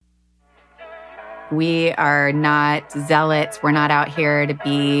We are not zealots. We're not out here to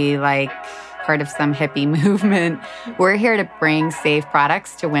be like part of some hippie movement. We're here to bring safe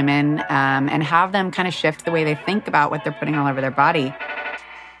products to women and have them kind of shift the way they think about what they're putting all over their body.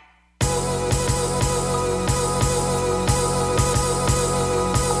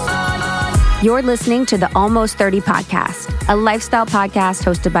 You're listening to the Almost 30 podcast, a lifestyle podcast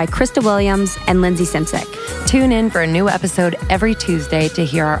hosted by Krista Williams and Lindsay Simcik. Tune in for a new episode every Tuesday to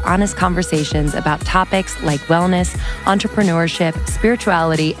hear our honest conversations about topics like wellness, entrepreneurship,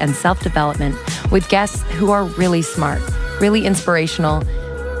 spirituality, and self-development with guests who are really smart, really inspirational,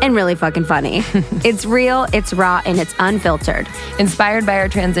 and really fucking funny. It's real, it's raw, and it's unfiltered. Inspired by our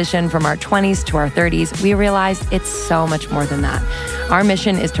transition from our 20s to our 30s, we realized it's so much more than that. Our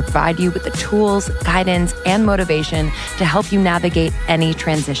mission is to provide you with the tools, guidance, and motivation to help you navigate any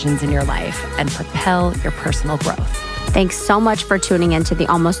transitions in your life and propel your personal growth. Thanks so much for tuning into the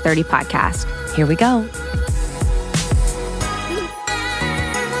Almost 30 podcast. Here we go.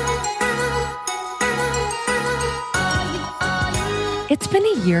 It's been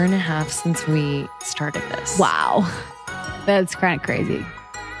a year and a half since we started this. Wow. That's kind of crazy.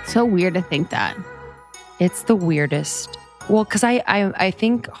 So weird to think that. It's the weirdest. Well, because I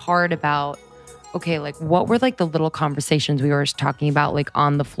think hard about, okay, like what were like the little conversations we were talking about like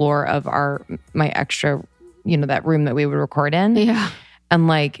on the floor of my extra, that room that we would record in. Yeah. And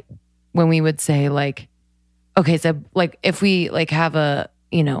like when we would say like, okay, so like if we like have a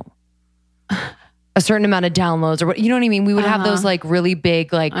certain amount of downloads or what, you know what I mean? We would have those like really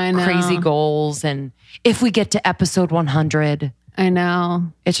big, like crazy goals. And if we get to episode 100, I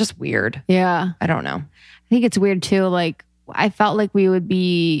know. It's just weird. Yeah. I don't know. I think it's weird too. Like I felt like we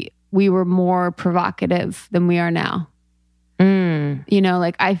were more provocative than we are now.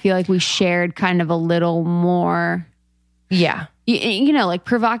 Like I feel like we shared kind of a little more. Yeah. Like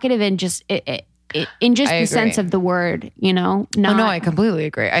provocative in just in just the sense of the word, No, I completely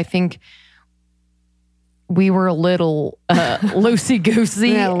agree. I think we were a little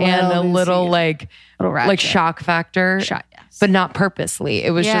loosey-goosey and a little like shock factor, yes. But not purposely.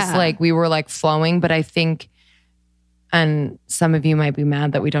 It was just like we were like flowing. But I think, and some of you might be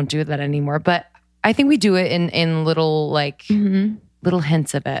mad that we don't do that anymore, but I think we do it in little like little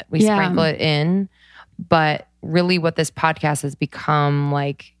hints of it. We sprinkle it in, but really what this podcast has become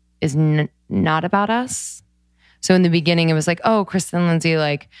like is not about us. So in the beginning, it was like, oh, Krista and Lindsay,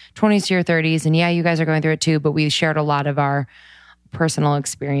 like 20s to your 30s. And yeah, you guys are going through it too. But we shared a lot of our personal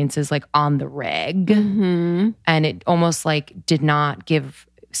experiences like on the reg. Mm-hmm. And it almost like did not give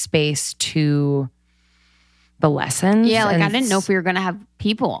space to the lessons. Yeah, like I didn't know if we were going to have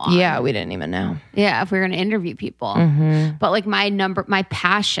people on. Yeah, we didn't even know. Yeah, if we were going to interview people. Mm-hmm. But like my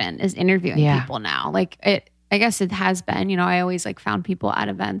passion is interviewing people now. Like I guess it has been, I always like found people at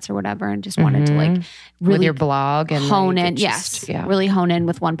events or whatever and just wanted to like really with your blog and hone like, in. Really hone in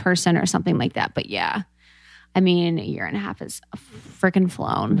with one person or something like that. But yeah, I mean, a year and a half is freaking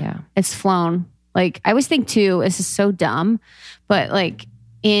flown. Yeah. It's flown. Like I always think too, this is so dumb, but like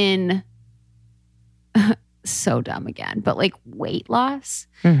so dumb again, but like weight loss,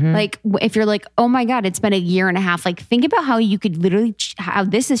 like if you're like, oh my God, it's been a year and a half. Like think about how you could literally, how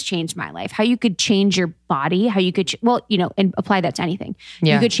this has changed my life, how you could change your body, how you could, and apply that to anything.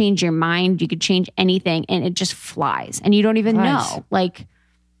 Yeah. You could change your mind, you could change anything and it just flies and you don't even know. Like,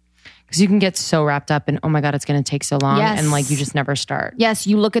 because you can get so wrapped up in, oh my God, it's going to take so long. Yes. And like, you just never start. Yes.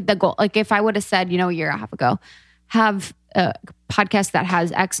 You look at the goal. Like if I would have said, a year and a half ago, have a podcast that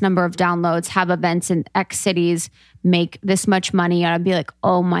has X number of downloads, have events in X cities, make this much money, and I'd be like,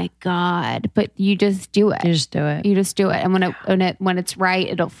 oh my God. But you just do it. You just do it. You just do it. And when it's right,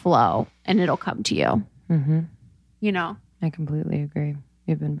 it'll flow and it'll come to you. Mm-hmm. I completely agree.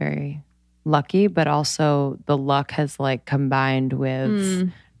 You've been very lucky, but also the luck has like combined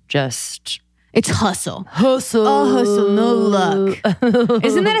with just... It's hustle. Hustle. Oh, hustle, no luck.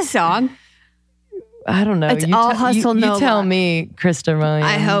 Isn't that a song? I don't know. It's all hustle, no luck. You tell me, Krista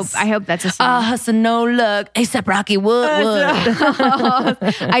Williams. I hope that's a song. All hustle, no luck. A$AP Rocky Wood.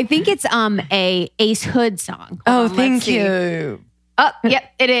 I think it's a Ace Hood song. Hold on, thank you. Oh,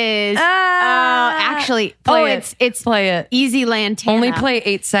 yep, it is. Actually, it's play it. Easy Lantana. Only play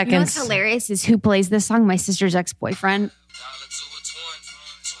 8 seconds. You know what's hilarious is who plays this song? My sister's ex-boyfriend.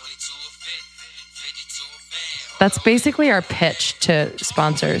 That's basically our pitch to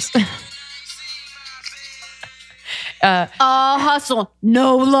sponsors. All hustle,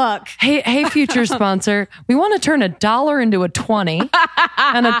 no luck. Hey, future sponsor. We want to turn $1 into a 20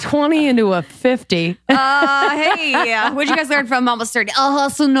 and a 20 into a 50. Hey, what'd you guys learn from Almost 30? All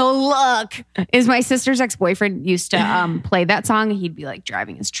hustle, no luck. Is my sister's ex-boyfriend used to play that song. He'd be like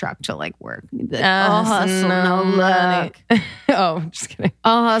driving his truck to like work. He'd be like, all hustle, no luck. Oh, just kidding.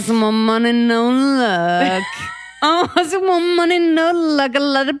 All hustle, more money, no luck. Oh, hustle, more money, no luck, a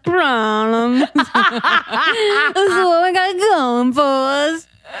lot of problems. That's what we got going for us.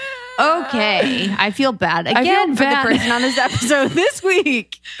 Okay, I feel bad again for the person on this episode this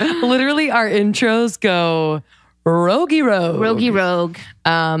week. Literally, our intros go roguey rogue. Roguey rogue.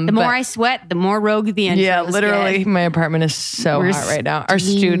 The more I sweat, the more rogue the intros. Yeah, literally, get. My apartment is so hot right now. Our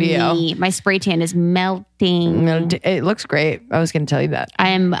studio. My spray tan is melting. It looks great. I was going to tell you that. I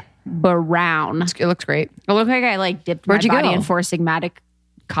am brown. It looks great. I look like I dipped my body in Four Sigmatic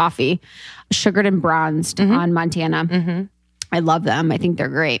coffee, sugared and bronzed on Montana. Mm-hmm. I love them. I think they're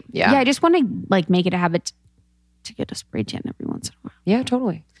great. Yeah. I just want to make it a habit to get a spray tan every once in a while. Yeah,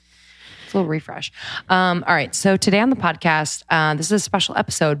 totally. It's a little refresh. All right. So today on the podcast, this is a special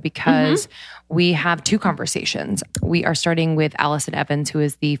episode because we have two conversations. We are starting with Allison Evans, who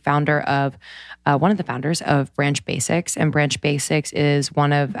is the founder of one of the founders of Branch Basics. And Branch Basics is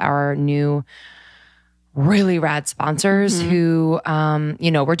one of our new really rad sponsors who,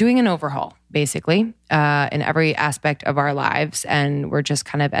 we're doing an overhaul basically in every aspect of our lives. And we're just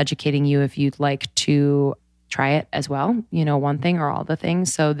kind of educating you if you'd like to try it as well, one thing or all the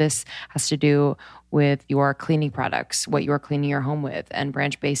things. So this has to do with your cleaning products, what you're cleaning your home with. And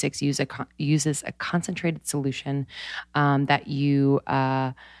Branch Basics uses a concentrated solution that you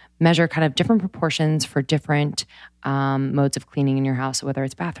measure kind of different proportions for different modes of cleaning in your house. So whether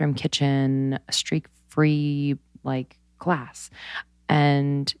it's bathroom, kitchen, streak-free, glass.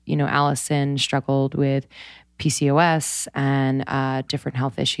 And, Allison struggled with PCOS and different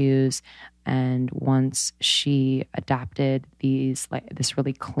health issues. And once she adopted this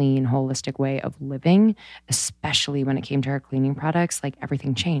really clean, holistic way of living, especially when it came to her cleaning products,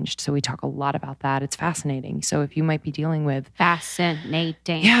 everything changed. So we talk a lot about that. It's fascinating. So if you might be dealing with...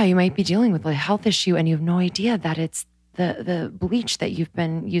 Fascinating. Yeah, you might be dealing with a health issue and you have no idea that it's the bleach that you've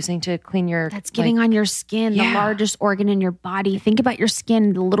been using to clean your... That's getting on your skin, the largest organ in your body. Think about your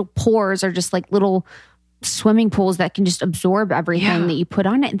skin. The little pores are just like little swimming pools that can just absorb everything that you put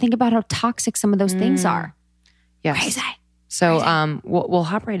on it. And think about how toxic some of those things are. Yes. Crazy. So we'll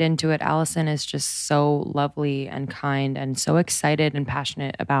hop right into it. Allison is just so lovely and kind and so excited and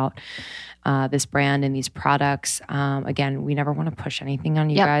passionate about this brand and these products. Again, we never want to push anything on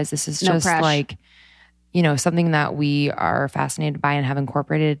you guys. This is just something that we are fascinated by and have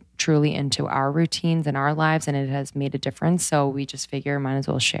incorporated truly into our routines and our lives, and it has made a difference. So we just figure might as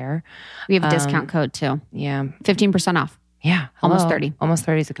well share. We have a discount code too. Yeah. 15% off. Yeah. Almost 30. Almost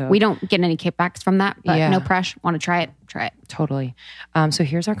 30 is a code. We don't get any kickbacks from that, but no pressure. Want to try it? Try it. Totally. So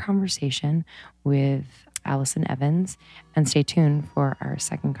here's our conversation with Allison Evans, and stay tuned for our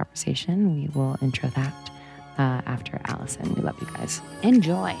second conversation. We will intro that after Allison. We love you guys.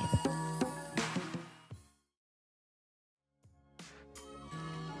 Enjoy.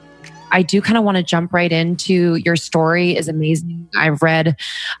 I do kind of want to jump right into your story is amazing. I've read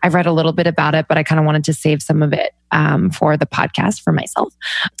a little bit about it, but I kind of wanted to save some of it for the podcast for myself.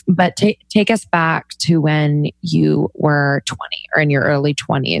 But take us back to when you were 20 or in your early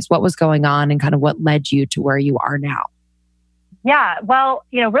 20s. What was going on and kind of what led you to where you are now? Yeah, well,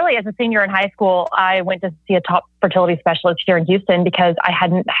 really as a senior in high school, I went to see a top fertility specialist here in Houston because I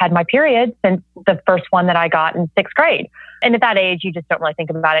hadn't had my period since the first one that I got in 6th grade. And at that age, you just don't really think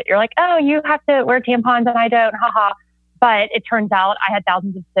about it. You're like, oh, you have to wear tampons and I don't, haha. But it turns out I had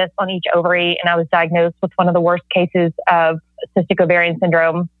thousands of cysts on each ovary and I was diagnosed with one of the worst cases of cystic ovarian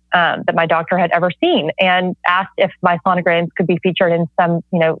syndrome that my doctor had ever seen, and asked if my sonograms could be featured in some,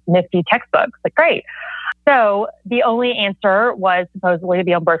 nifty textbooks. Like, great. So the only answer was supposedly to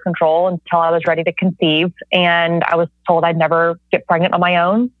be on birth control until I was ready to conceive. And I was told I'd never get pregnant on my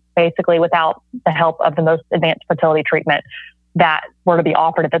own, basically without the help of the most advanced fertility treatment that were to be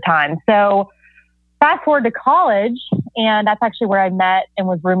offered at the time. So fast forward to college, and that's actually where I met and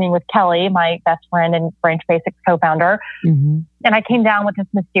was rooming with Kelly, my best friend and Branch Basics co-founder. Mm-hmm. And I came down with this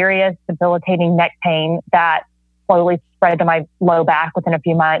mysterious, debilitating neck pain that slowly spread to my low back within a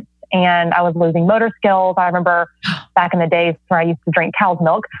few months. And I was losing motor skills. I remember back in the days when I used to drink cow's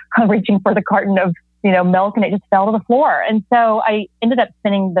milk, reaching for the carton of, milk, and it just fell to the floor. And so I ended up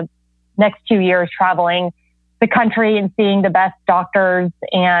spending the next 2 years traveling the country and seeing the best doctors.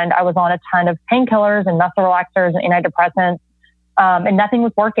 And I was on a ton of painkillers and muscle relaxers and antidepressants, and nothing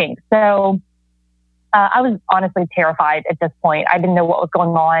was working. So I was honestly terrified at this point. I didn't know what was going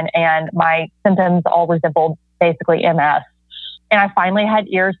on, and my symptoms all resembled basically MS. And I finally had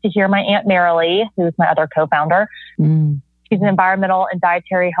ears to hear my Aunt Marilee, who's my other co-founder. She's an environmental and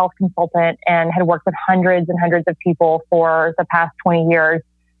dietary health consultant and had worked with hundreds and hundreds of people for the past 20 years.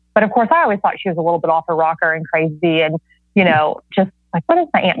 But of course, I always thought she was a little bit off her rocker and crazy and, just like, what is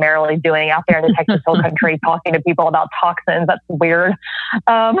my Aunt Marilee doing out there in the Texas Hill Country talking to people about toxins? That's weird.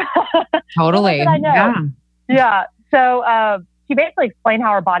 Totally. I know. Yeah. So she basically explained how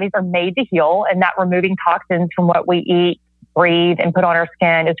our bodies are made to heal and that removing toxins from what we eat, breathe, and put on our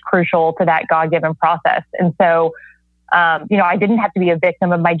skin is crucial to that God-given process. And so, I didn't have to be a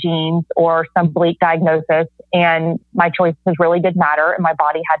victim of my genes or some bleak diagnosis, and my choices really did matter. And my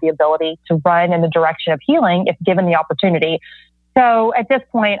body had the ability to run in the direction of healing if given the opportunity. So at this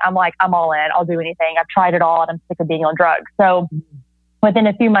point, I'm like, I'm all in. I'll do anything. I've tried it all and I'm sick of being on drugs. So within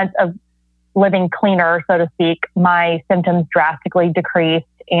a few months of living cleaner, so to speak, my symptoms drastically decreased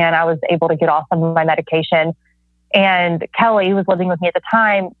and I was able to get off some of my medication. And Kelly, who was living with me at the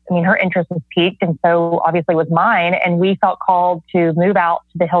time, her interest was piqued, and so obviously was mine. And we felt called to move out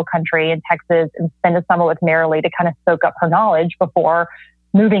to the Hill Country in Texas and spend a summer with Marilee to kind of soak up her knowledge before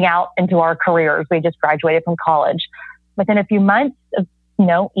moving out into our careers. We just graduated from college. Within a few months of,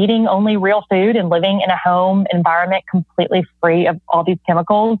 eating only real food and living in a home environment completely free of all these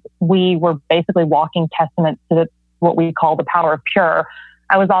chemicals, we were basically walking testaments to what we call the power of pure.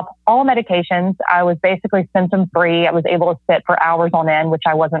 I was off all medications. I was basically symptom free. I was able to sit for hours on end, which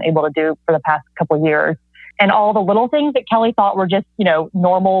I wasn't able to do for the past couple of years. And all the little things that Kelly thought were just,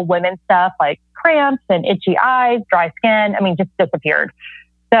 normal women stuff like cramps and itchy eyes, dry skin, just disappeared.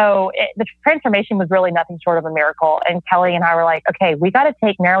 So the transformation was really nothing short of a miracle. And Kelly and I were like, okay, we got to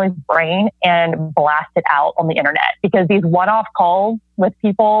take Marilee's brain and blast it out on the internet, because these one-off calls with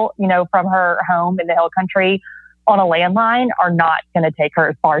people, from her home in the Hill Country on a landline are not going to take her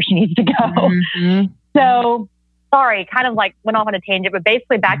as far as she needs to go. Mm-hmm. So sorry, kind of like went off on a tangent, but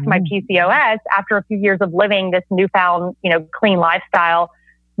basically back to my PCOS, after a few years of living this newfound, clean lifestyle,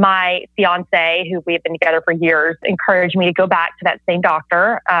 my fiance, who we have been together for years, encouraged me to go back to that same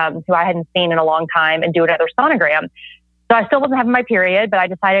doctor, who I hadn't seen in a long time, and do another sonogram. So I still wasn't having my period, but I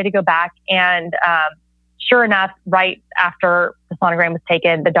decided to go back. And sure enough, right after the sonogram was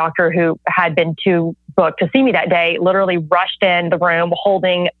taken, the doctor who had been too booked to see me that day literally rushed in the room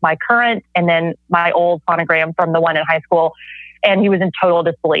holding my current and then my old sonogram from the one in high school. And he was in total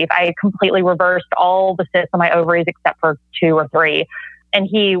disbelief. I completely reversed all the cysts on my ovaries except for 2 or 3. And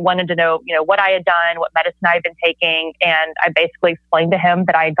he wanted to know, what I had done, what medicine I had been taking. And I basically explained to him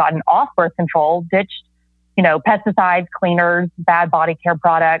that I had gotten off birth control, ditched, pesticides, cleaners, bad body care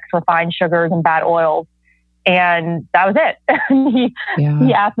products, refined sugars, and bad oils. And that was it.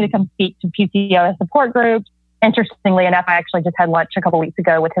 He asked me to come speak to PCOS support groups. Interestingly enough, I actually just had lunch a couple of weeks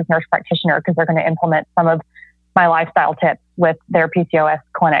ago with his nurse practitioner, because they're going to implement some of my lifestyle tips with their PCOS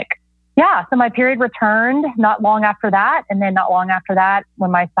clinic. Yeah, so my period returned not long after that. And then not long after that,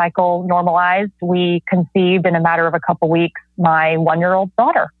 when my cycle normalized, we conceived in a matter of a couple of weeks my 1-year-old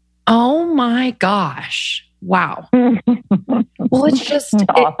daughter. Oh my gosh. Wow. Well, it's just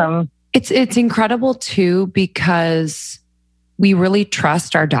awesome. It's incredible too, because we really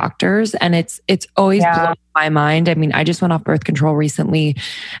trust our doctors, and it's always blown my mind. I just went off birth control recently,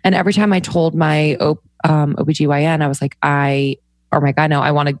 and every time I told my OBGYN, I was like, oh my God, no,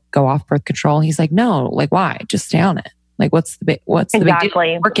 I want to go off birth control. He's like, no, like, why? Just stay on it. Like, what's the big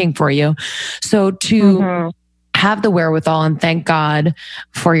deal working for you? So to have the wherewithal, and thank God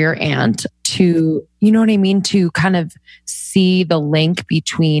for your aunt, to, to kind of see the link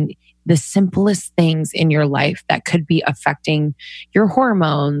between the simplest things in your life that could be affecting your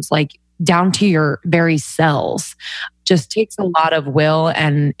hormones, like down to your very cells, just takes a lot of will.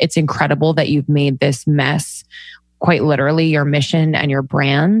 And it's incredible that you've made this mess quite literally your mission and your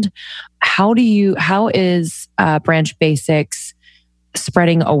brand. How is Branch Basics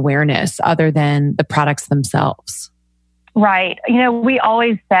spreading awareness other than the products themselves? Right. We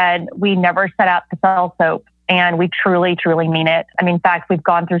always said we never set out to sell soap, and we truly, truly mean it. In fact, we've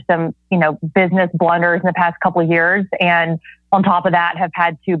gone through some, business blunders in the past couple of years. And on top of that, have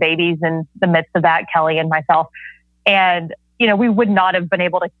had 2 babies in the midst of that, Kelly and myself. And, we would not have been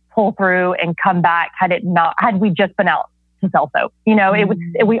able to pull through and come back had we just been out to sell soap.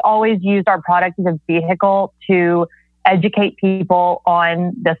 We always used our product as a vehicle to educate people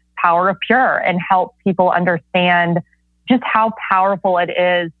on this power of pure and help people understand just how powerful it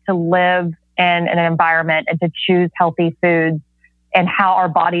is to live in an environment and to choose healthy foods, and how our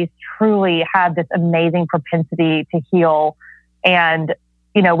bodies truly have this amazing propensity to heal. And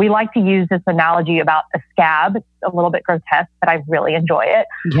we like to use this analogy about a scab. It's a little bit grotesque, but I really enjoy it.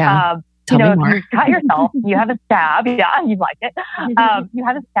 Yeah. If you cut yourself, you have a scab. Yeah, you like it. You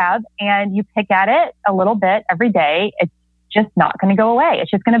have a scab and you pick at it a little bit every day. It's just not going to go away. It's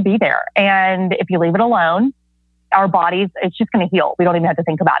just going to be there. And if you leave it alone, our bodies, it's just going to heal. We don't even have to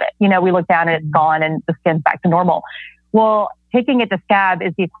think about it. We look down and it's gone and the skin's back to normal. Well, picking at the scab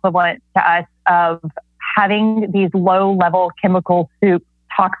is the equivalent to us of having these low-level chemical soup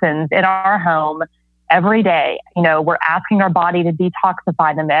toxins in our home every day. We're asking our body to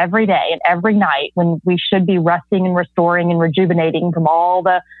detoxify them every day and every night when we should be resting and restoring and rejuvenating from all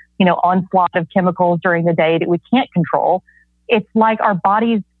the, onslaught of chemicals during the day that we can't control. It's like our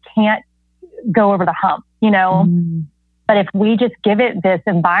bodies can't go over the hump, But if we just give it this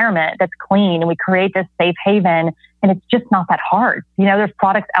environment that's clean and we create this safe haven, and it's just not that hard. There's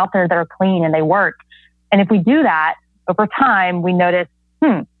products out there that are clean and they work. And if we do that over time, we notice,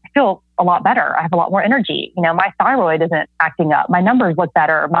 I feel a lot better. I have a lot more energy. My thyroid isn't acting up. My numbers look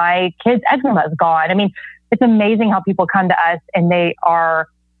better. My kids' eczema is gone. I mean, it's amazing how people come to us and they are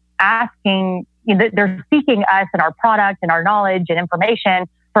asking, they're seeking us and our product and our knowledge and information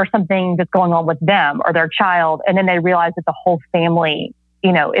for something that's going on with them or their child. And then they realize that the whole family,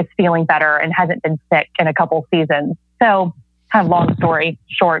 is feeling better and hasn't been sick in a couple seasons. So kind of long story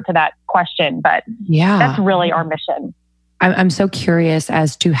short to that question, but that's really our mission. I'm so curious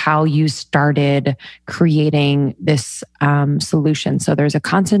as to how you started creating this solution. So there's a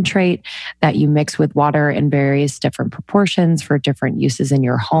concentrate that you mix with water in various different proportions for different uses in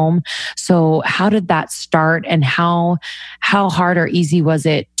your home. So how did that start, and how hard or easy was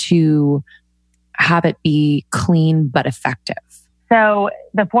it to have it be clean but effective? So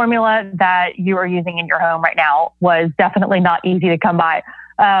the formula that you are using in your home right now was definitely not easy to come by.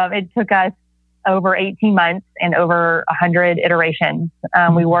 It took us over 18 months and over 100 iterations.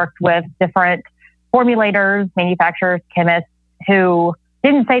 We worked with different formulators, manufacturers, chemists who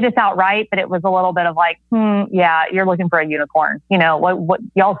didn't say this outright, but it was a little bit of like, you're looking for a unicorn. What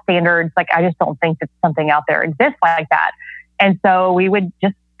y'all standards, like, I just don't think that something out there exists like that. And so we would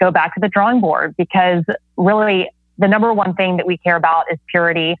just go back to the drawing board, because really the number one thing that we care about is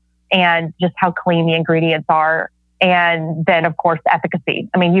purity and just how clean the ingredients are. And then, of course, efficacy.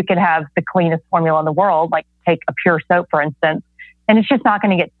 I mean, you could have the cleanest formula in the world, like take a pure soap, for instance, and it's just not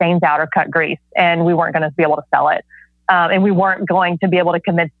going to get stains out or cut grease. And we weren't going to be able to sell it. And we weren't going to be able to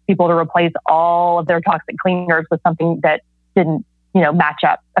convince people to replace all of their toxic cleaners with something that didn't, match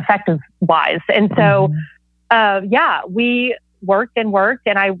up effective wise. And so, we worked.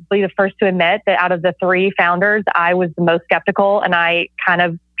 And I believe the first to admit that out of the three founders, I was the most skeptical. And I kind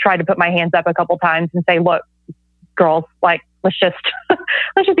of tried to put my hands up a couple times and say, look, girls, like, let's just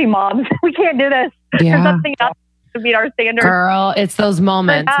be moms. We can't do this. Yeah. There's something else to meet our standards. Girl, it's those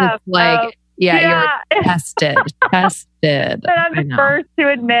moments. It's like, you're tested. And I'm the first to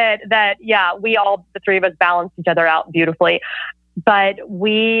admit that, we all, the three of us, balanced each other out beautifully. But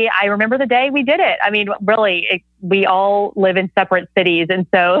I remember the day we did it. I mean, really, we all live in separate cities. And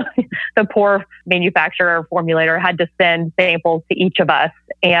so the poor manufacturer or formulator had to send samples to each of us.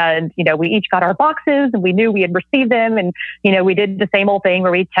 And, we each got our boxes and we knew we had received them. And, we did the same old thing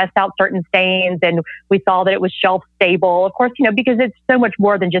where we test out certain stains and we saw that it was shelf stable. Of course, because it's so much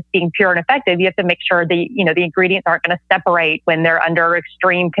more than just being pure and effective. You have to make sure the ingredients aren't going to separate when they're under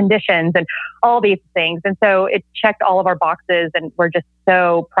extreme conditions and all these things. And so it checked all of our boxes, and we're just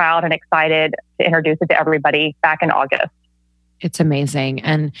so proud and excited to introduce it to everybody back in August. It's amazing.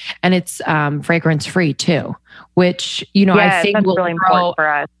 And it's fragrance free too, which, I think that's will really important for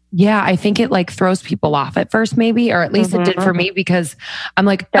us. Yeah, I think it like throws people off at first, maybe, or at least it did for me, because I'm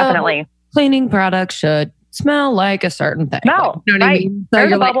like, definitely cleaning products should smell like a certain thing. Smell, you know what I mean? So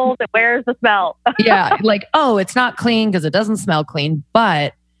you're like, bubbles, and where's the smell? Yeah, like, it's not clean because it doesn't smell clean,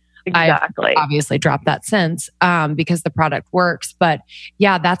 but exactly. I've obviously dropped that since because the product works. But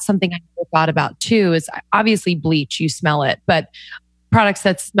that's something I never thought about too, is obviously bleach, you smell it, but products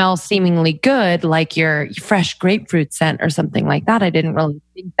that smell seemingly good, like your fresh grapefruit scent or something like that, I didn't really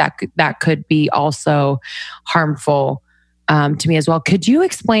think that could be also harmful to me as well. Could you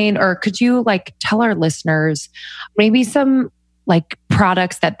explain, or could you like tell our listeners maybe some like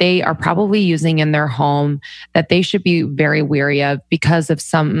products that they are probably using in their home that they should be very wary of because of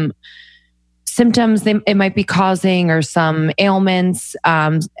some symptoms it might be causing, or some ailments,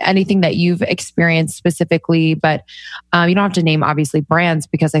 anything that you've experienced specifically? But you don't have to name obviously brands,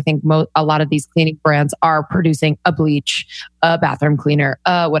 because I think a lot of these cleaning brands are producing a bleach, a bathroom cleaner,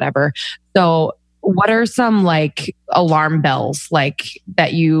 whatever. So what are some like alarm bells like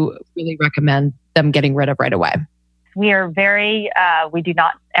that you really recommend them getting rid of right away? we are we do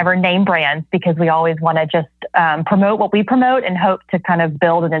not ever name brands because we always want to just promote what we promote and hope to kind of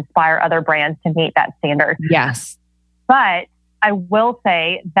build and inspire other brands to meet that standard. Yes. But I will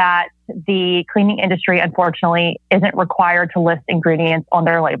say that the cleaning industry, unfortunately, isn't required to list ingredients on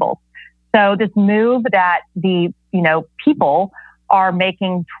their labels. So this move that the, people are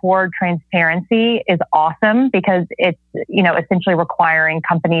making toward transparency is awesome because it's, essentially requiring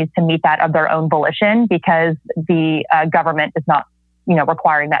companies to meet that of their own volition because the government is not,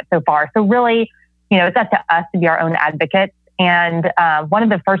 requiring that so far. So really, it's up to us to be our own advocates. And one of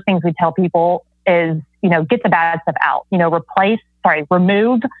the first things we tell people is, get the bad stuff out,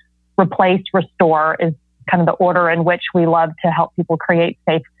 remove, replace, restore is kind of the order in which we love to help people create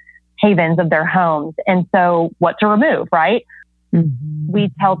safe havens of their homes. And so what to remove, right? Mm-hmm.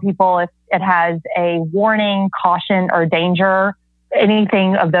 We tell people if it has a warning, caution, or danger,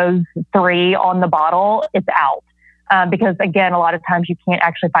 anything of those three on the bottle, it's out. Because again, a lot of times you can't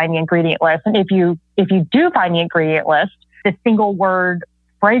actually find the ingredient list. And if you do find the ingredient list, the single word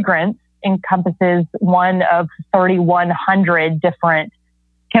fragrance encompasses one of 3,100 different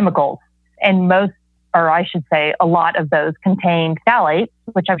chemicals. And most, or I should say, a lot of those contain phthalates,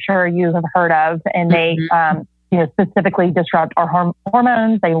 which I'm sure you have heard of. And they, specifically disrupt our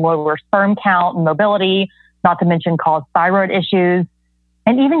hormones. They lower sperm count and mobility, not to mention cause thyroid issues.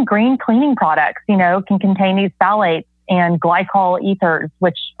 And even green cleaning products, can contain these phthalates and glycol ethers,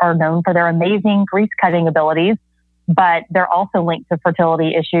 which are known for their amazing grease cutting abilities, but they're also linked to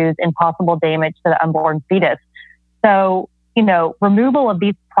fertility issues and possible damage to the unborn fetus. So, removal of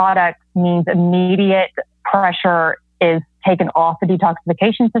these products means immediate pressure is taken off the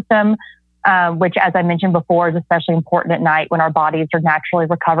detoxification system, which, as I mentioned before, is especially important at night when our bodies are naturally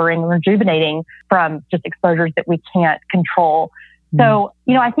recovering and rejuvenating from just exposures that we can't control. So,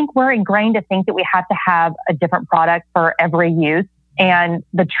 I think we're ingrained to think that we have to have a different product for every use. And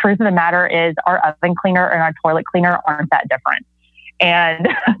the truth of the matter is our oven cleaner and our toilet cleaner aren't that different. And,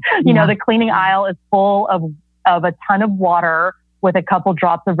 the cleaning aisle is full of a ton of water with a couple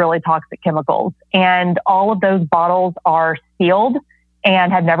drops of really toxic chemicals. And all of those bottles are sealed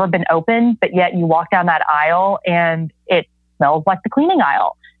and have never been opened, but yet you walk down that aisle and it smells like the cleaning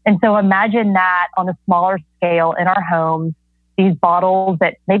aisle. And so imagine that on a smaller scale in our homes, these bottles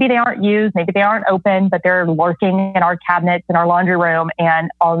that maybe they aren't used, maybe they aren't open, but they're lurking in our cabinets in our laundry room,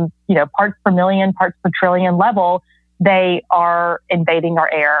 and on, parts per million, parts per trillion level, they are invading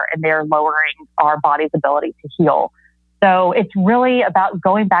our air and they're lowering our body's ability to heal. So it's really about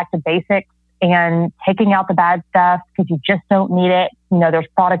going back to basics and taking out the bad stuff because you just don't need it. There's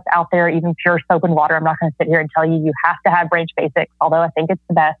products out there, even pure soap and water. I'm not going to sit here and tell you have to have Branch Basics, although I think it's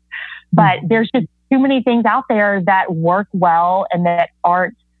the best. But there's just too many things out there that work well and that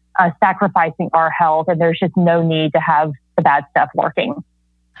aren't sacrificing our health. And there's just no need to have the bad stuff working.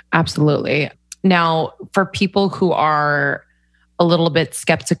 Absolutely. Now, for people who are a little bit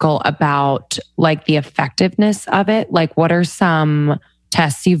skeptical about like the effectiveness of it, like what are some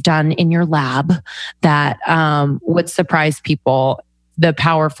tests you've done in your lab that would surprise people, the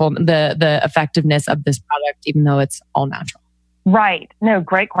effectiveness of this product, even though it's all natural? Right. No,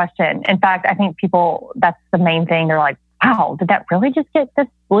 great question. In fact, I think people, that's the main thing. They're like, wow, did that really just get this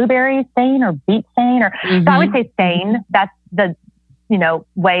blueberry stain or beet stain? Or so I would say stain. That's the,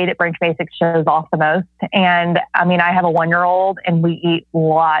 way that Branch Basics shows off the most. And I mean, I have a 1-year-old and we eat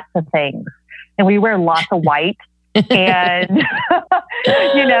lots of things and we wear lots of white and, and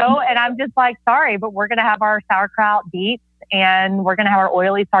I'm just like, sorry, but we're going to have our sauerkraut beets and we're going to have our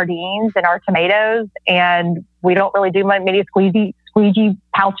oily sardines and our tomatoes, and we don't really do many squeegee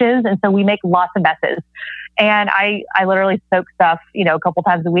pouches. And so we make lots of messes. And I literally soak stuff, a couple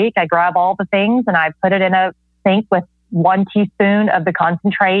times a week. I grab all the things and I put it in a sink with 1 teaspoon of the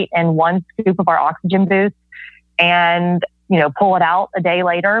concentrate and 1 scoop of our oxygen boost and, pull it out a day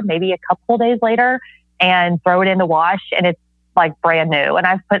later, maybe a couple days later, and throw it in the wash. And it's like brand new. And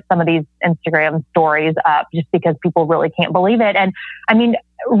I've put some of these Instagram stories up just because people really can't believe it. And I mean,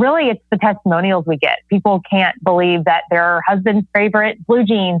 really, it's the testimonials we get. People can't believe that their husband's favorite blue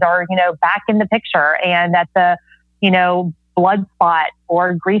jeans are, back in the picture, and that the, blood spot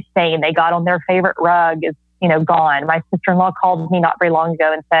or grease stain they got on their favorite rug is, gone. My sister-in-law called me not very long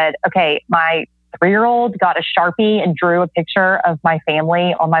ago and said, okay, my 3-year-old got a Sharpie and drew a picture of my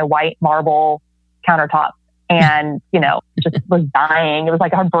family on my white marble countertop. And, just was dying. It was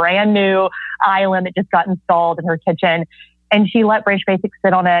like a brand new island that just got installed in her kitchen. and she let Branch Basics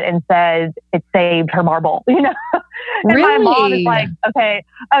sit on it and says it saved her marble, you know? And really? My mom is like, okay.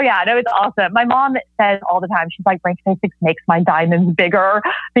 Oh yeah, no, it's awesome. My mom says all the time, she's like, Branch Basics makes my diamonds bigger,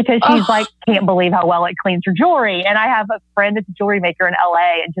 because she's like, can't believe how well it cleans her jewelry. And I have a friend that's a jewelry maker in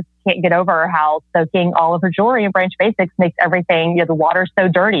LA and just can't get over how soaking all of her jewelry in Branch Basics makes everything, the water's so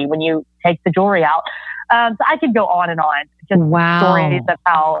dirty when you take the jewelry out. So I could go on and on. Just stories of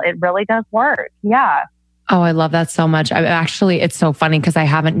how it really does work. Yeah. Oh, I love that so much. It's so funny because I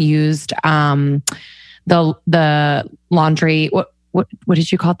haven't used the laundry. What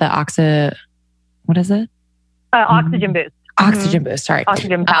did you call it? What is it? Oxygen Boost. Oxygen Boost. Sorry.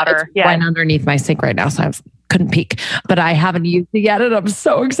 Oxygen powder. It's right underneath my sink right now, so I couldn't peek. But I haven't used it yet, and I'm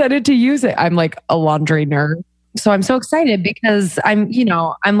so excited to use it. I'm like a laundry nerd, so I'm so excited because I'm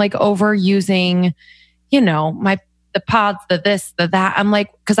like overusing, the pods, the this, the that. I'm like,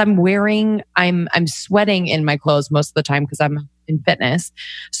 because I'm sweating in my clothes most of the time because I'm in fitness.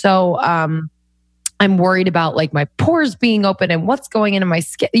 So I'm worried about like my pores being open and what's going into my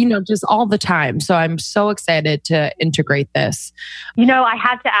skin, just all the time. So I'm so excited to integrate this. I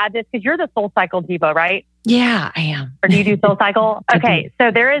had to add this because you're the SoulCycle diva, right? Yeah, I am. Or do you do SoulCycle? Okay.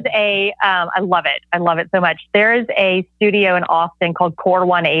 So there is I love it. I love it so much. There is a studio in Austin called Core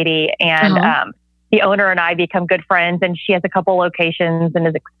 180, and the owner and I become good friends, and she has a couple locations and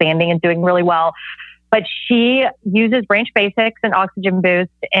is expanding and doing really well. But she uses Branch Basics and Oxygen Boost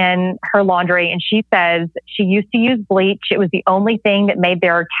in her laundry. And she says she used to use bleach. It was the only thing that made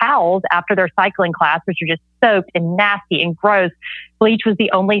their towels after their cycling class, which are just soaked and nasty and gross. Bleach was the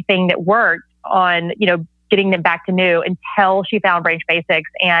only thing that worked on, getting them back to new until she found Branch Basics.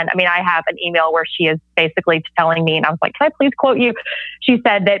 And I mean, I have an email where she is basically telling me, and I was like, can I please quote you? She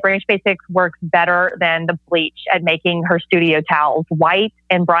said that Branch Basics works better than the bleach at making her studio towels white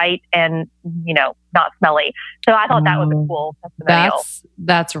and bright and, not smelly. So I thought that was a cool testimonial.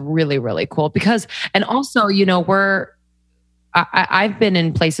 That's really, really cool because, and also, I've been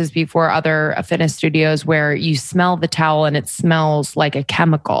in places before, other fitness studios, where you smell the towel and it smells like a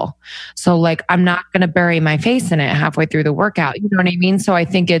chemical. So like, I'm not going to bury my face in it halfway through the workout. You know what I mean? So I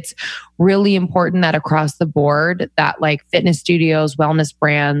think it's really important that across the board that like fitness studios, wellness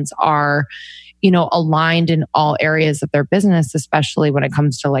brands are, aligned in all areas of their business, especially when it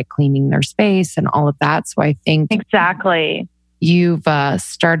comes to like cleaning their space and all of that. So I think exactly you've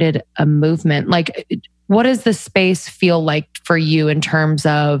started a movement. Like, what does the space feel like for you in terms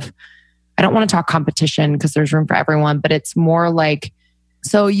of, I don't want to talk competition because there's room for everyone, but it's more like,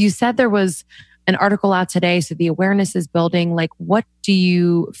 so you said there was an article out today, so the awareness is building. Like, what do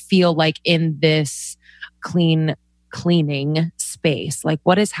you feel like in this cleaning space? Like,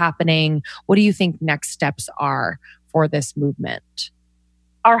 what is happening? What do you think next steps are for this movement?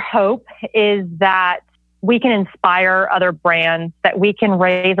 Our hope is that we can inspire other brands, that we can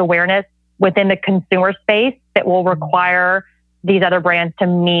raise awareness within the consumer space that will require these other brands to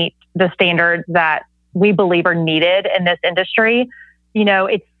meet the standards that we believe are needed in this industry.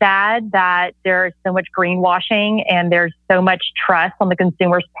 It's sad that there's so much greenwashing and there's so much trust on the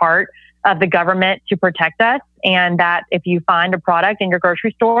consumer's part of the government to protect us. And that if you find a product in your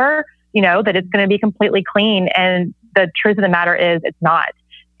grocery store, that it's going to be completely clean. And the truth of the matter is it's not.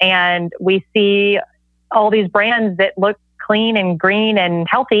 And we see all these brands that look clean and green and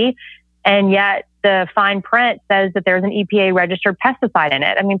healthy, and yet the fine print says that there's an EPA registered pesticide in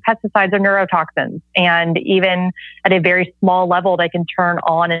it. I mean, pesticides are neurotoxins, and even at a very small level, they can turn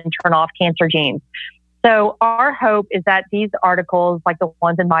on and turn off cancer genes. So our hope is that these articles, like the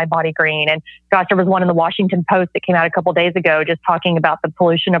ones in My Body Green, and gosh, there was one in the Washington Post that came out a couple of days ago, just talking about the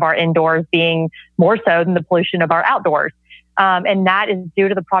pollution of our indoors being more so than the pollution of our outdoors. And that is due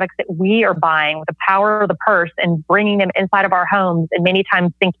to the products that we are buying with the power of the purse and bringing them inside of our homes, and many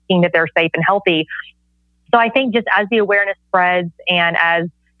times thinking that they're safe and healthy. So I think just as the awareness spreads and as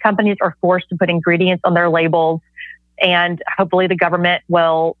companies are forced to put ingredients on their labels, and hopefully the government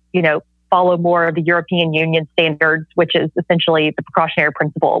will, follow more of the European Union standards, which is essentially the precautionary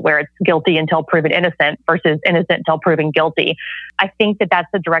principle where it's guilty until proven innocent versus innocent until proven guilty. I think that that's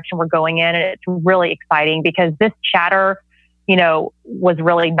the direction we're going in. And it's really exciting because this chatter, was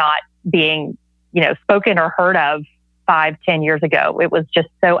really not being, spoken or heard of 5-10 years ago. It was just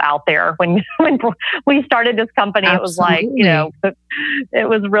so out there when we started this company. Absolutely. It was like, it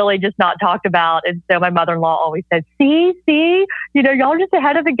was really just not talked about. And so my mother-in-law always said, see, y'all are just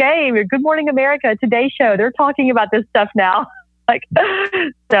ahead of the game. Good Morning America, Today Show, they're talking about this stuff now.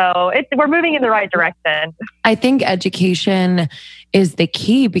 We're moving in the right direction. I think education is the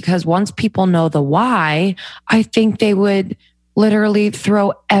key, because once people know the why, I think they would literally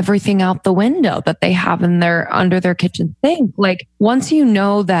throw everything out the window that they have under their kitchen sink. Like once you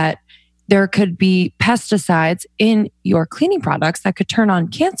know that there could be pesticides in your cleaning products that could turn on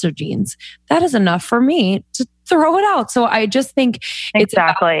cancer genes, that is enough for me to throw it out. So I just think it's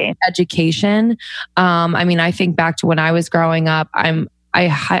about education. I mean, I think back to when I was growing up, and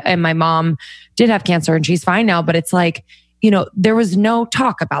my mom did have cancer and she's fine now, but it's like, there was no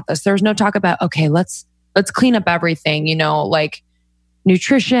talk about this. There was no talk about, okay, let's clean up everything, like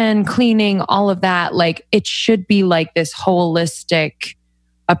nutrition, cleaning, all of that. Like it should be like this holistic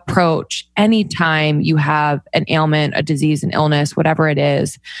approach anytime you have an ailment, a disease, an illness, whatever it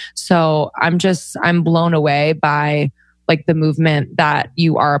is. So I'm blown away by like the movement that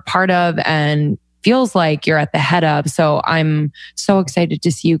you are a part of and feels like you're at the head of. So I'm so excited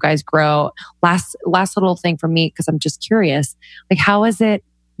to see you guys grow. Last little thing for me, because I'm just curious, like how is it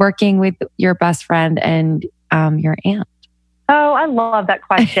working with your best friend and your aunt? Oh, I love that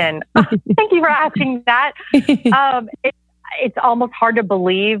question. Thank you for asking that. It's almost hard to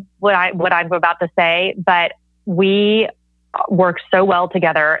believe what I'm about to say, but we work so well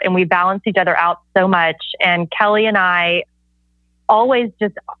together and we balance each other out so much. And Kelly and I always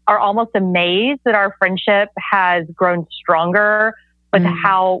just are almost amazed that our friendship has grown stronger with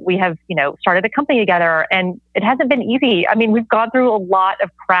how we have, started a company together. And it hasn't been easy. I mean, we've gone through a lot of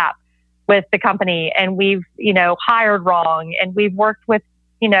crap with the company and we've, hired wrong and we've worked with,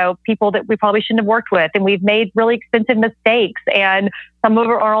 people that we probably shouldn't have worked with. And we've made really expensive mistakes and some of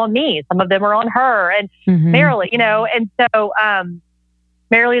them are on me. Some of them are on her and Marilee, and so,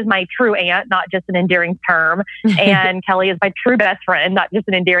 Marilee is my true aunt, not just an endearing term. And Kelly is my true best friend, not just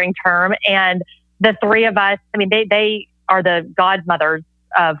an endearing term. And the three of us, I mean, they are the godmothers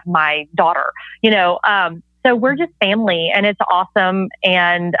of my daughter, so we're just family and it's awesome.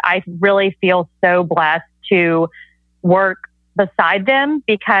 And I really feel so blessed to work beside them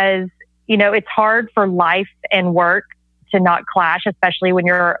because, it's hard for life and work to not clash, especially when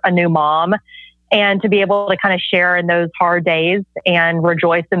you're a new mom. And to be able to kind of share in those hard days and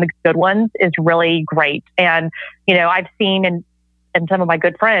rejoice in the good ones is really great. And, I've seen and some of my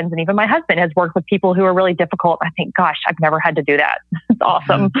good friends and even my husband has worked with people who are really difficult. I think, gosh, I've never had to do that. It's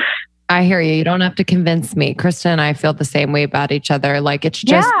awesome. I hear you. You don't have to convince me. Krista and I feel the same way about each other. Like it's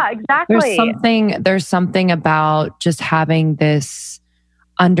just, exactly. There's something about just having this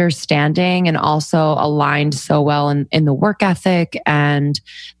understanding and also aligned so well in the work ethic and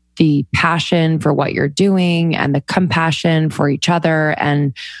the passion for what you're doing and the compassion for each other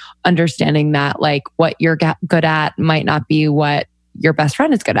and understanding that like what you're good at might not be what your best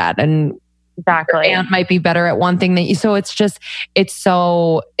friend is good at. And exactly. Your aunt might be better at one thing than you. So it's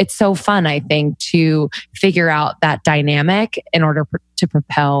so fun, I think, to figure out that dynamic in order to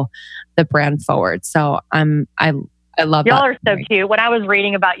propel the brand forward. So I love y'all that. Are so cute. When I was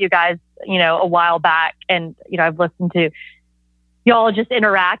reading about you guys, a while back and, I've listened to y'all just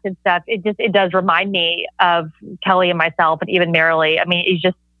interact and stuff. It does remind me of Kelly and myself and even Marilee. I mean,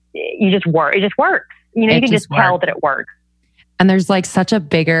 you just work. It just works. You can just tell that it works. And there's like such a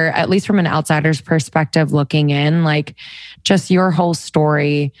bigger, at least from an outsider's perspective looking in, like just your whole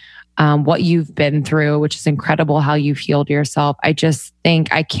story, what you've been through, which is incredible how you've healed yourself. I just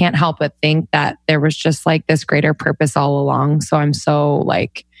think, I can't help but think that there was just like this greater purpose all along. So I'm so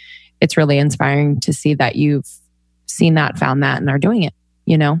like, it's really inspiring to see that you've seen that, found that, and are doing it,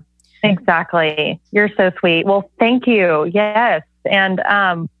 Exactly. You're so sweet. Well, thank you. Yes. And,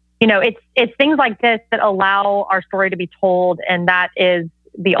 it's things like this that allow our story to be told. And that is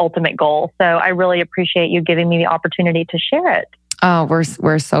the ultimate goal. So I really appreciate you giving me the opportunity to share it. Oh,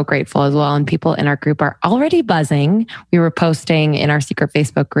 we're so grateful as well. And people in our group are already buzzing. We were posting in our secret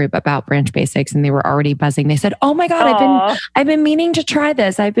Facebook group about Branch Basics and they were already buzzing. They said, "Oh my God, I've been meaning to try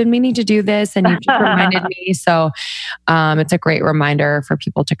this. I've been meaning to do this." And you just reminded me. So it's a great reminder for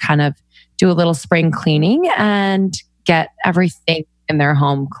people to kind of do a little spring cleaning and get everything in their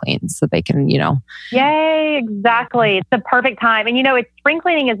home clean so they can, Yay, exactly. It's the perfect time. And, spring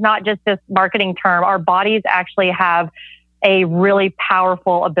cleaning is not just this marketing term. Our bodies actually have a really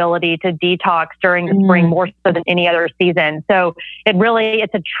powerful ability to detox during the spring more so than any other season. So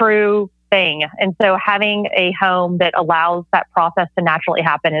it's a true thing. And so having a home that allows that process to naturally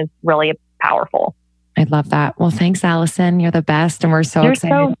happen is really powerful. I love that. Well, thanks, Allison. You're the best. And we're so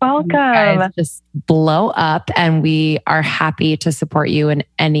excited. You're so welcome. You guys just blow up and we are happy to support you in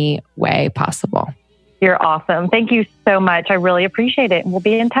any way possible. You're awesome. Thank you so much. I really appreciate it. And we'll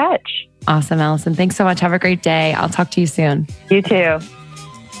be in touch. Awesome, Allison. Thanks so much. Have a great day. I'll talk to you soon. You too.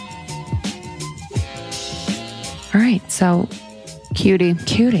 All right. So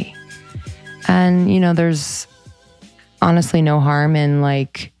Cutie. And, there's honestly no harm in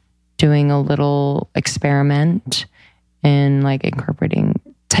like doing a little experiment in like incorporating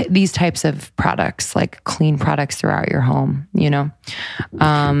these types of products, like clean products throughout your home, you know?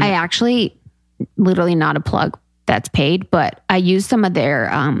 I actually, literally not a plug that's paid, but I use some of their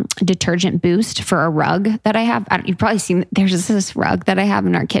detergent boost for a rug that I have. You've probably seen, there's this rug that I have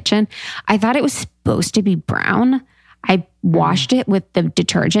in our kitchen. I thought it was supposed to be brown. I washed it with the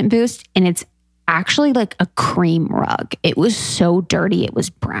detergent boost and it's actually like a cream rug. It was so dirty. It was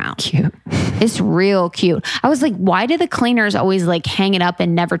brown. Cute. It's real cute. I was like, why do the cleaners always like hang it up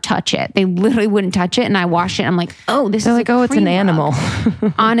and never touch it? They literally wouldn't touch it. And I washed it. And I'm like, oh, this is like, oh, it's an animal.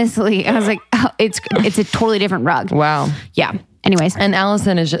 Honestly, I was like, oh, it's a totally different rug. Wow. Yeah. Anyways. And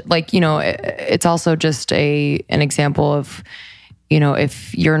Allison is just, like, you know, it's also just an example of, you know,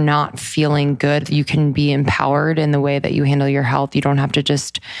 if you're not feeling good, you can be empowered in the way that you handle your health. You don't have to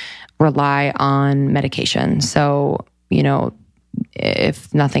just rely on medication. So, you know,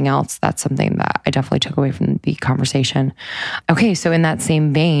 if nothing else, that's something that I definitely took away from the conversation. Okay, so in that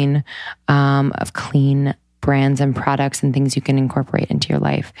same vein of clean brands and products and things you can incorporate into your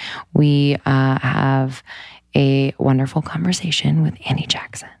life, we have a wonderful conversation with Annie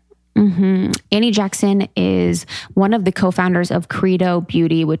Jackson. Mm-hmm. Annie Jackson is one of the co-founders of Credo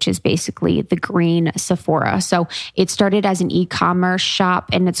Beauty, which is basically the green Sephora. So it started as an e-commerce shop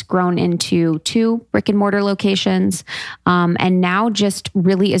and it's grown into 2 brick and mortar locations. And now just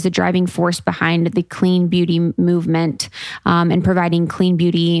really is a driving force behind the clean beauty movement and providing clean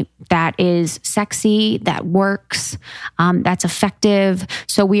beauty that is sexy, that works, that's effective.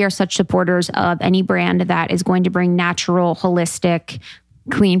 So we are such supporters of any brand that is going to bring natural, holistic,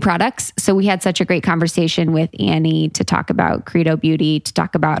 clean products. So we had such a great conversation with Annie to talk about Credo Beauty, to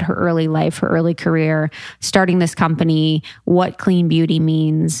talk about her early life, her early career, starting this company, what clean beauty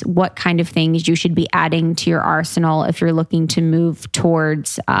means, what kind of things you should be adding to your arsenal if you're looking to move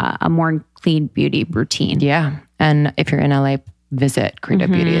towards a more clean beauty routine. Yeah. And if you're in LA, visit Credo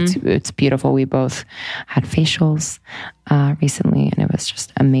Beauty. It's beautiful. We both had facials recently and it was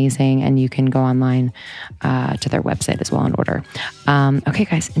just amazing. And you can go online to their website as well and order. Okay,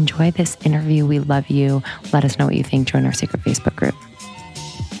 guys, enjoy this interview. We love you. Let us know what you think. Join our secret Facebook group.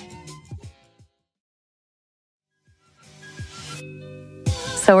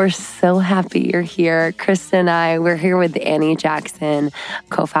 So we're so happy you're here. Kristen and I, we're here with Annie Jackson,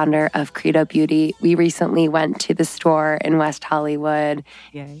 co-founder of Credo Beauty. We recently went to the store in West Hollywood.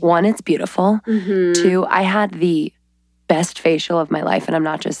 Yay. 1, it's beautiful. 2, I had the best facial of my life. And I'm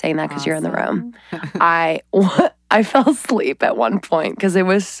not just saying that because you're in the room. I fell asleep at one point because it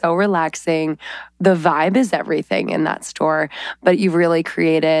was so relaxing. The vibe is everything in that store. But you really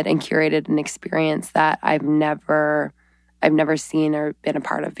created and curated an experience that I've never seen or been a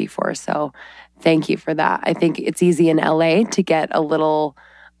part of before. So thank you for that. I think it's easy in LA to get a little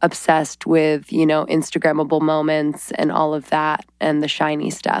obsessed with, you know, Instagrammable moments and all of that and the shiny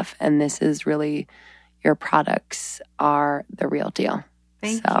stuff. And this is really, your products are the real deal.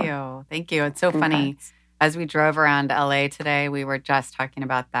 Thank you. Thank you. It's so funny. As we drove around LA today, we were just talking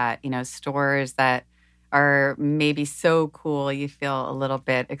about that, you know, stores that are maybe so cool you feel a little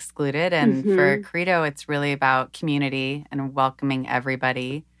bit excluded. And for Credo, it's really about community and welcoming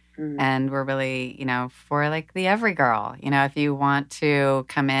everybody. And we're really, you know, for like the every girl. You know, if you want to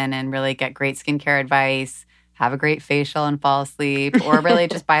come in and really get great skincare advice, have a great facial and fall asleep, or really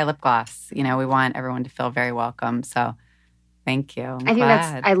just buy lip gloss. You know, we want everyone to feel very welcome. So thank you.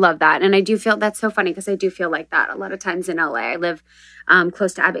 I love that. And I do feel that's so funny because I do feel like that a lot of times in LA. I live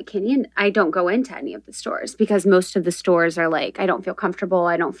close to Abbot Kinney and I don't go into any of the stores because most of the stores are like, I don't feel comfortable.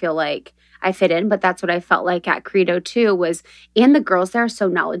 I don't feel like I fit in. But that's what I felt like at Credo too was, and the girls there are so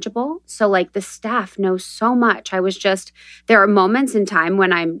knowledgeable. So like the staff knows so much. There are moments in time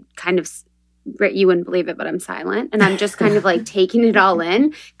when I'm kind of, you wouldn't believe it, but I'm silent. And I'm just kind of like taking it all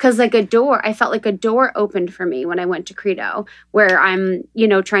in. Cause like I felt like a door opened for me when I went to Credo, where I'm, you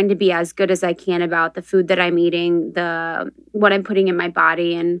know, trying to be as good as I can about the food that I'm eating, what I'm putting in my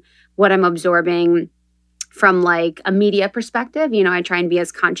body and what I'm absorbing from like a media perspective. You know, I try and be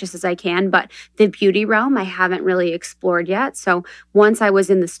as conscious as I can, but the beauty realm, I haven't really explored yet. So once I was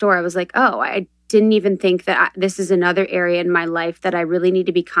in the store, I was like, oh, I didn't even think that this is another area in my life that I really need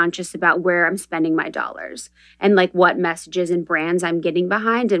to be conscious about where I'm spending my dollars and like what messages and brands I'm getting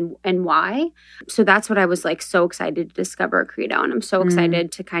behind and why. So that's what I was like so excited to discover at Credo. And I'm so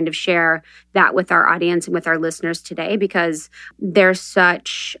excited to kind of share that with our audience and with our listeners today because they're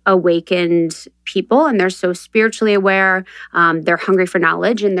such awakened people, and they're so spiritually aware. They're hungry for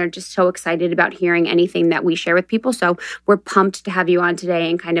knowledge, and they're just so excited about hearing anything that we share with people. So we're pumped to have you on today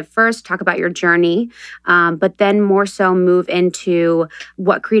and kind of first talk about your journey, but then more so move into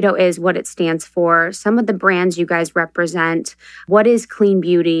what Credo is, what it stands for, some of the brands you guys represent, what is clean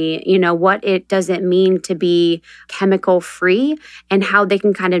beauty, what it does it mean to be chemical free, and how they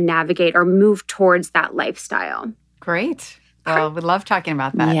can kind of navigate or move towards that lifestyle. Great. Well, we love talking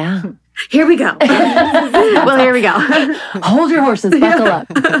about that. Yeah. Here we go. Well, here we go. Hold your horses, buckle up.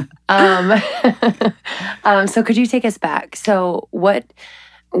 So could you take us back? So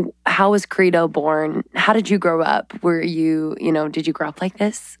how was Credo born? How did you grow up? Were you, did you grow up like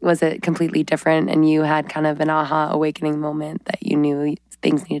this? Was it completely different and you had kind of an aha awakening moment that you knew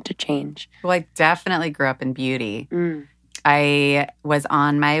things needed to change? Well, I definitely grew up in beauty. I was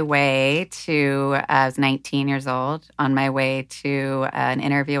on my way to, I was 19 years old, on my way to an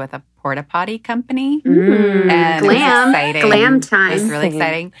interview with a porta potty company. And Glam. It was exciting. Glam time. It was really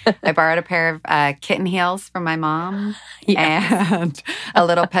exciting. I borrowed a pair of kitten heels from my mom and a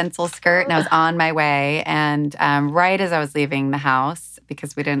little pencil skirt, and I was on my way. And right as I was leaving the house,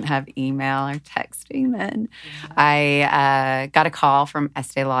 because we didn't have email or texting then, I got a call from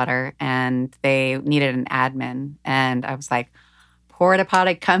Estee Lauder, and they needed an admin. And I was like, porta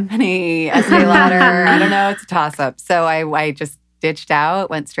potty company, Estee Lauder, I don't know, it's a toss-up. So I just ditched out,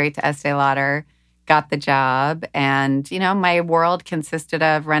 went straight to Estee Lauder, got the job. And, my world consisted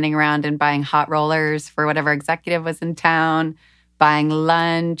of running around and buying hot rollers for whatever executive was in town, buying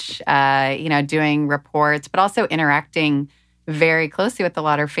lunch, doing reports, but also interacting very closely with the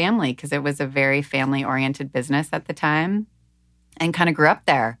Lauder family because it was a very family-oriented business at the time, and kind of grew up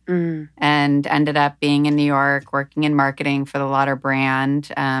there and ended up being in New York, working in marketing for the Lauder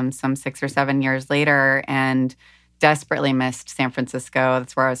brand some 6 or 7 years later, and desperately missed San Francisco.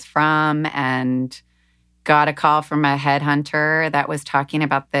 That's where I was from, and got a call from a headhunter that was talking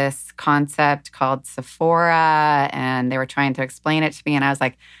about this concept called Sephora, and they were trying to explain it to me, and I was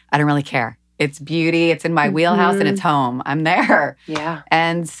like, I don't really care. It's beauty. It's in my wheelhouse and it's home. I'm there. Yeah.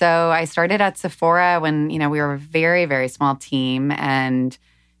 And so I started at Sephora when, we were a very, very small team, and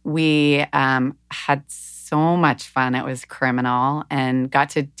we had so much fun. It was criminal, and got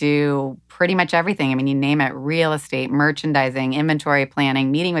to do pretty much everything. I mean, you name it, real estate, merchandising, inventory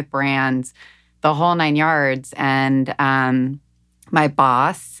planning, meeting with brands, the whole 9 yards. And my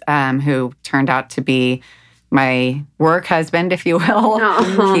boss, who turned out to be my work husband, if you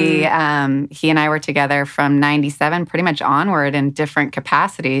will. He and I were together from 97 pretty much onward in different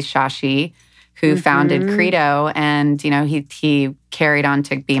capacities. Shashi, who founded Credo, and, he carried on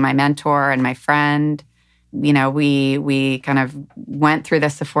to be my mentor and my friend. We kind of went through the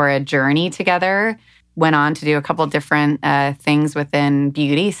Sephora journey together, went on to do a couple different things within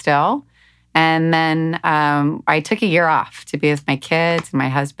beauty still. And then I took a year off to be with my kids and my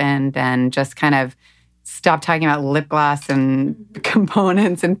husband, and just kind of stop talking about lip gloss and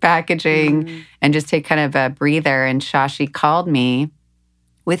components and packaging and just take kind of a breather. And Shashi called me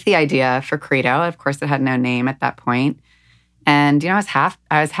with the idea for Credo. Of course, it had no name at that point. And, I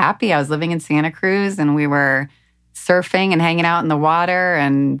was happy. I was living in Santa Cruz, and we were surfing and hanging out in the water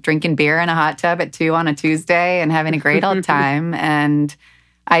and drinking beer in a hot tub at 2 on a Tuesday and having a great old time. And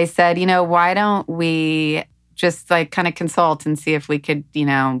I said, why don't we just kind of consult and see if we could,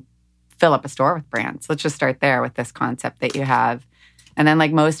 fill up a store with brands. Let's just start there with this concept that you have. And then,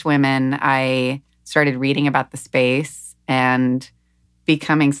 like most women, I started reading about the space and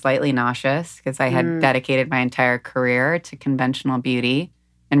becoming slightly nauseous because I had dedicated my entire career to conventional beauty,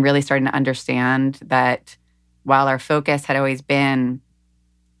 and really starting to understand that while our focus had always been,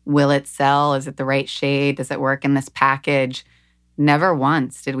 will it sell? Is it the right shade? Does it work in this package? Never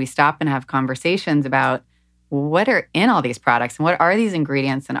once did we stop and have conversations about what are in all these products and what are these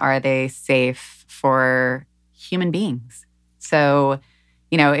ingredients, and are they safe for human beings? So,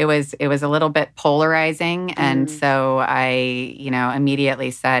 it was a little bit polarizing. And so I,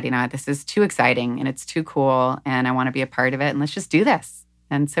 immediately said, this is too exciting and it's too cool, and I want to be a part of it, and let's just do this.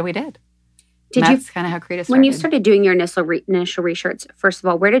 And so we did. That's kind of how Credo started. When you started doing your initial research, first of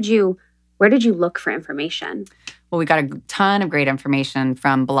all, where did you look for information? Well, we got a ton of great information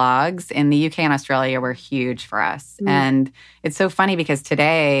from blogs. In the UK and Australia were huge for us. And it's so funny because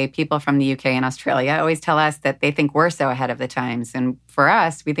today, people from the UK and Australia always tell us that they think we're so ahead of the times. And for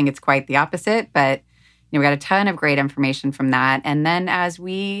us, we think it's quite the opposite. But we got a ton of great information from that. And then as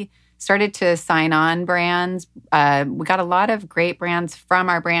we started to sign on brands, we got a lot of great brands from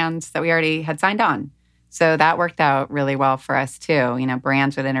our brands that we already had signed on. So that worked out really well for us too.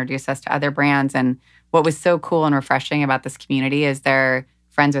 Brands would introduce us to other brands. And what was so cool and refreshing about this community is they're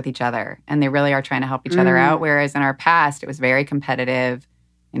friends with each other, and they really are trying to help each other out. Whereas in our past, it was very competitive,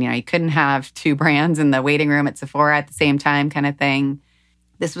 and you couldn't have 2 brands in the waiting room at Sephora at the same time, kind of thing.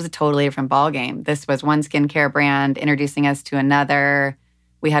 This was a totally different ballgame. This was one skincare brand introducing us to another.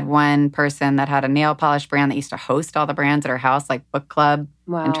 We had one person that had a nail polish brand that used to host all the brands at our house, like book club,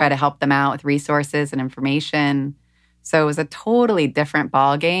 and try to help them out with resources and information. So it was a totally different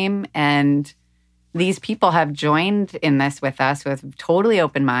ballgame. And these people have joined in this with us with totally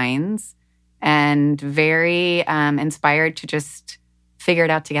open minds and very inspired to just figure it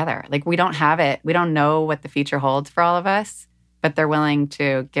out together. Like, we don't have it. We don't know what the future holds for all of us, but they're willing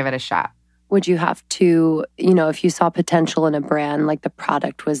to give it a shot. Would you have to, if you saw potential in a brand, like the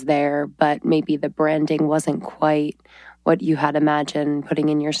product was there, but maybe the branding wasn't quite what you had imagined putting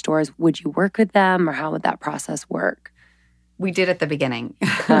in your stores, would you work with them, or how would that process work? We did at the beginning.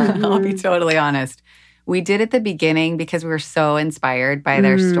 I'll be totally honest. We did at the beginning because we were so inspired by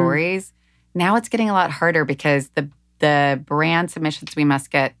their stories. Now it's getting a lot harder because the brand submissions, we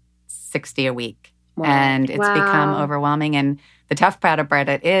must get 60 a week. Wow. And it's become overwhelming. And the tough part about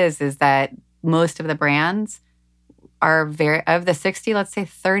it is that most of the brands are of the 60, let's say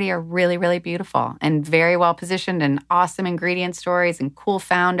 30 are really, really beautiful and very well positioned and awesome ingredient stories and cool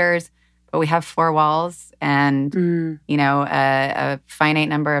founders. But we have 4 walls and, a finite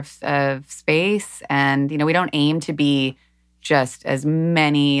number of space. And, we don't aim to be just as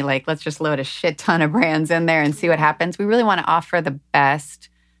many, like, let's just load a shit ton of brands in there and see what happens. We really want to offer the best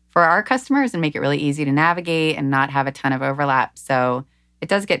for our customers and make it really easy to navigate and not have a ton of overlap. So it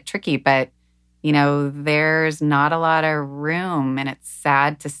does get tricky, but, there's not a lot of room. And it's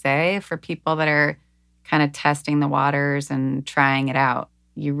sad to say for people that are kind of testing the waters and trying it out.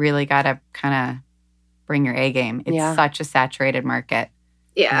 You really got to kind of bring your A game. It's such a saturated market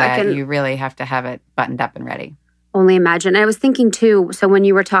that you really have to have it buttoned up and ready. Only imagine. I was thinking too, so when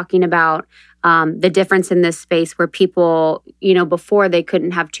you were talking about the difference in this space where people, before they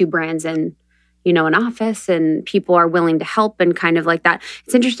couldn't have 2 brands in, an office, and people are willing to help and kind of like that.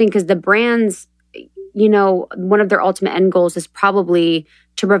 It's interesting because the brands, one of their ultimate end goals is probably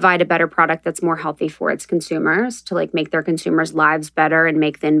to provide a better product that's more healthy for its consumers, to like make their consumers' lives better and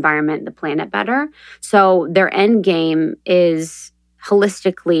make the environment and the planet better. So their end game is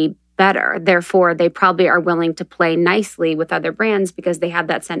holistically better. Therefore, they probably are willing to play nicely with other brands because they have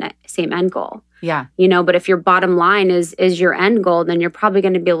that same end goal. Yeah. But if your bottom line is your end goal, then you're probably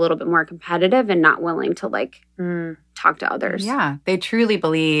going to be a little bit more competitive and not willing to talk to others. Yeah. They truly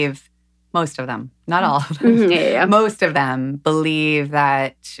believe, most of them, not all of them, most of them believe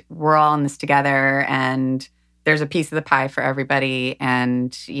that we're all in this together and there's a piece of the pie for everybody.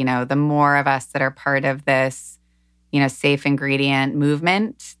 And, the more of us that are part of this, safe ingredient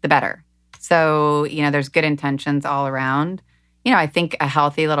movement, the better. So, there's good intentions all around. I think a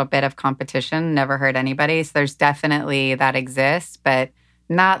healthy little bit of competition never hurt anybody. So there's definitely that exists, but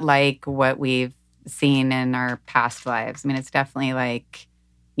not like what we've seen in our past lives. I mean, it's definitely like,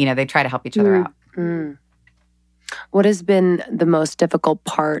 they try to help each other out. What has been the most difficult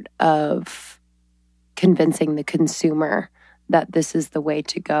part of convincing the consumer that this is the way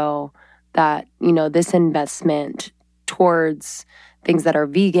to go, that, this investment towards things that are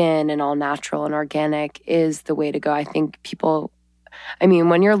vegan and all natural and organic is the way to go? I think people,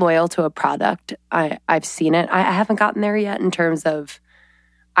 when you're loyal to a product, I've seen it. I haven't gotten there yet in terms of,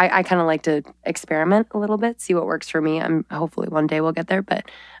 I kind of like to experiment a little bit, see what works for me. Hopefully one day we'll get there. But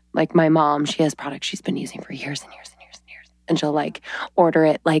like my mom, she has products she's been using for years and years and years and years. And she'll like order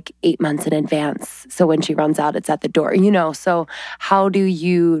it like 8 months in advance. So when she runs out, it's at the door, So how do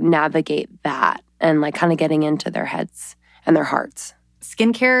you navigate that and like kind of getting into their heads and their hearts?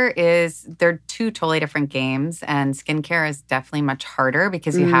 Skincare they're 2 totally different games. And skincare is definitely much harder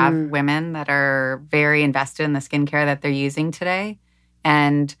because you have women that are very invested in the skincare that they're using today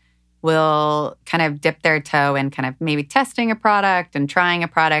and will kind of dip their toe in kind of maybe testing a product and trying a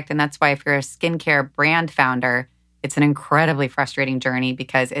product. And that's why if you're a skincare brand founder, it's an incredibly frustrating journey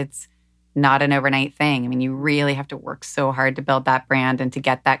because it's not an overnight thing. I mean, you really have to work so hard to build that brand and to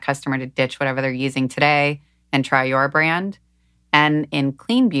get that customer to ditch whatever they're using today and try your brand. And in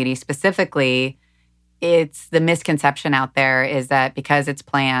clean beauty specifically, it's the misconception out there is that because it's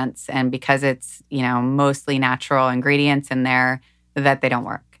plants and because it's, mostly natural ingredients in there, that they don't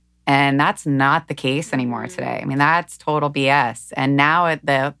work. And that's not the case anymore today. I mean, that's total BS. And now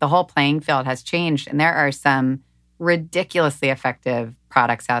the whole playing field has changed. And there are some ridiculously effective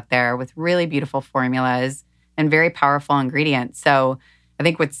products out there with really beautiful formulas and very powerful ingredients. So I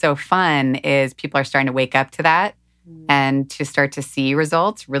think what's so fun is people are starting to wake up to that and to start to see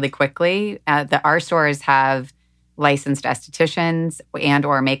results really quickly. Our stores have licensed estheticians and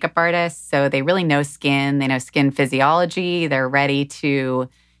or makeup artists. So they really know skin. They know skin physiology. They're ready to,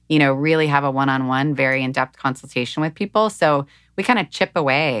 really have a one-on-one, very in-depth consultation with people. So we kind of chip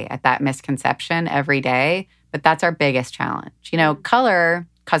away at that misconception every day. But that's our biggest challenge. Color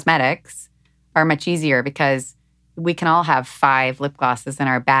cosmetics are much easier because we can all have 5 lip glosses in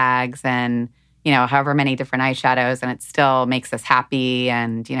our bags and, however many different eyeshadows, and it still makes us happy.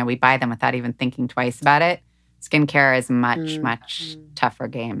 And, we buy them without even thinking twice about it. Skincare is much tougher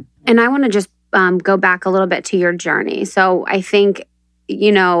game. And I want to just go back a little bit to your journey. So I think,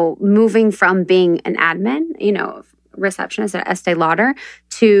 moving from being an admin, receptionist at Estee Lauder,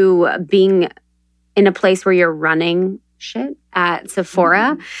 to being in a place where you're running shit at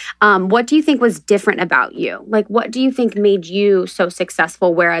Sephora. What do you think was different about you? Like, what do you think made you so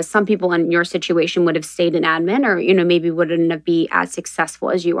successful? Whereas some people in your situation would have stayed in admin or, maybe wouldn't be as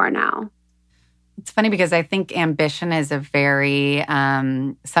successful as you are now. It's funny because I think ambition is a very,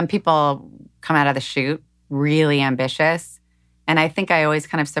 some people come out of the chute really ambitious. And I think I always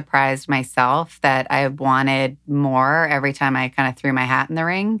kind of surprised myself that I wanted more every time I kind of threw my hat in the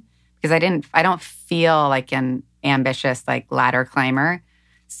ring. Because I don't feel like an ambitious ladder climber.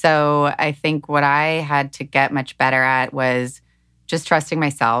 So I think what I had to get much better at was just trusting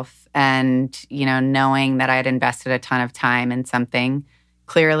myself and, knowing that I had invested a ton of time in something.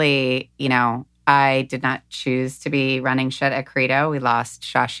 Clearly, I did not choose to be running shit at Credo. We lost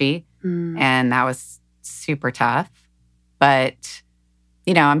Shashi and that was super tough. But,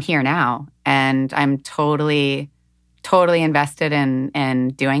 I'm here now and I'm totally invested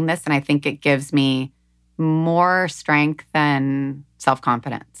in doing this. And I think it gives me more strength and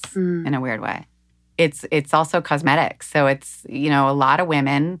self-confidence in a weird way. It's also cosmetics. So it's, a lot of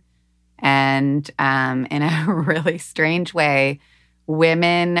women and in a really strange way,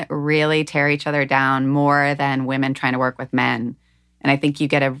 women really tear each other down more than women trying to work with men. And I think you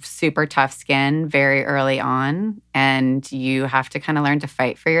get a super tough skin very early on and you have to kind of learn to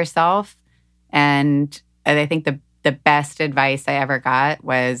fight for yourself. And I think the best advice I ever got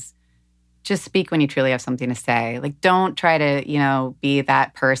was just speak when you truly have something to say. Don't try to, be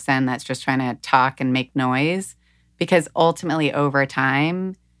that person that's just trying to talk and make noise, because ultimately over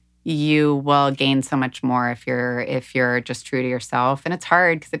time, you will gain so much more if you're just true to yourself. And it's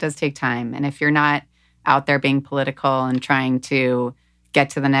hard because it does take time. And if you're not out there being political and trying to get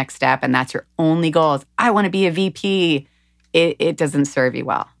to the next step, and that's your only goal is, I want to be a VP, it doesn't serve you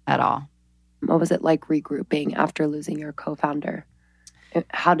well at all. What was it like regrouping after losing your co-founder?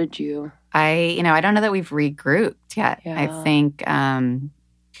 How did you? I don't know that we've regrouped yet. Yeah. I think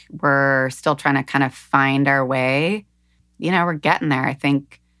we're still trying to kind of find our way. We're getting there. I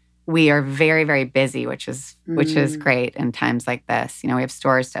think we are very, very busy, which is great in times like this. We have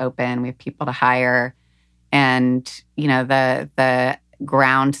stores to open, we have people to hire, and the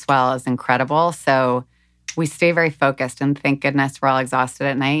groundswell is incredible. So we stay very focused, and thank goodness we're all exhausted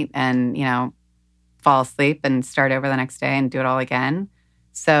at night and, fall asleep and start over the next day and do it all again.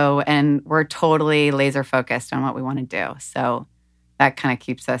 So, and we're totally laser focused on what we want to do. So that kind of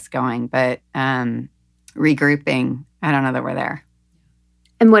keeps us going. But regrouping, I don't know that we're there.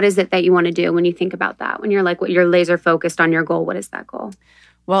 And what is it that you want to do when you think about that? When you're you're laser focused on your goal, what is that goal?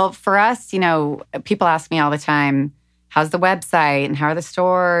 Well, for us, people ask me all the time, how's the website and how are the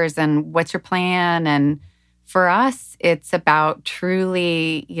stores and what's your plan? And for us, it's about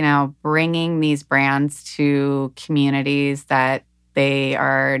truly, bringing these brands to communities that they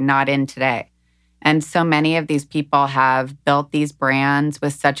are not in today. And so many of these people have built these brands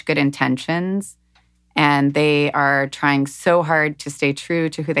with such good intentions, and they are trying so hard to stay true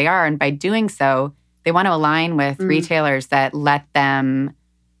to who they are. And by doing so, they want to align with retailers that let them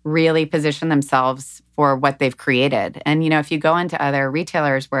really position themselves for what they've created. And, if you go into other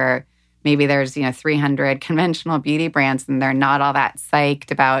retailers where maybe there's, 300 conventional beauty brands and they're not all that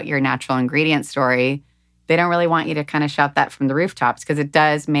psyched about your natural ingredient story, they don't really want you to kind of shout that from the rooftops, because it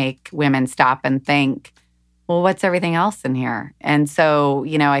does make women stop and think, well, what's everything else in here? And so,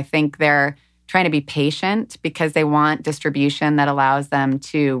 I think they're trying to be patient because they want distribution that allows them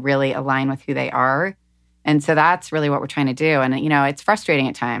to really align with who they are. And so that's really what we're trying to do. And, it's frustrating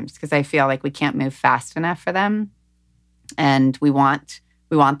at times because I feel like we can't move fast enough for them. And we want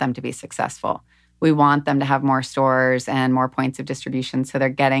them to be successful. We want them to have more stores and more points of distribution so they're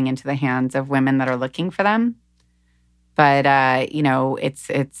getting into the hands of women that are looking for them. But, it's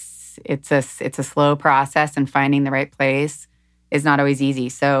a slow process, and finding the right place is not always easy.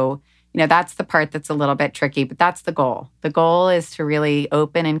 So, that's the part that's a little bit tricky, but that's the goal. The goal is to really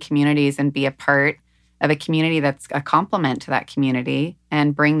open in communities and be a part of a community that's a complement to that community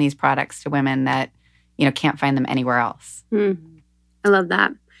and bring these products to women that, can't find them anywhere else. I love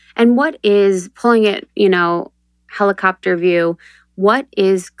that. And what is, pulling it, helicopter view, what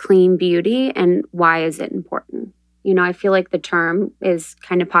is clean beauty and why is it important? I feel like the term is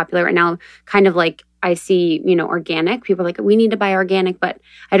kind of popular right now, kind of like I see, organic. People are like, we need to buy organic, but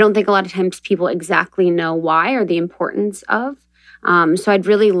I don't think a lot of times people exactly know why or the importance of. So I'd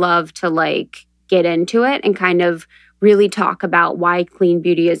really love to get into it and kind of really talk about why clean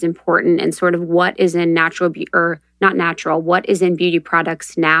beauty is important and sort of what is in what is in beauty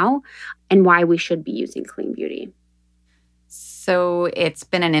products now and why we should be using clean beauty. So it's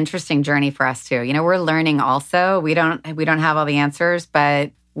been an interesting journey for us too. We're learning also. We don't have all the answers,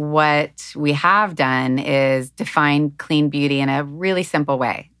 but what we have done is define clean beauty in a really simple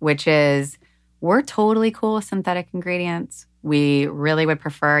way, which is we're totally cool with synthetic ingredients. We really would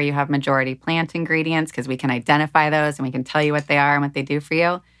prefer you have majority plant ingredients because we can identify those and we can tell you what they are and what they do for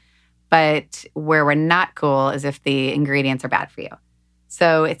you. But where we're not cool is if the ingredients are bad for you.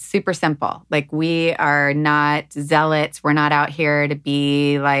 So it's super simple. We are not zealots. We're not out here to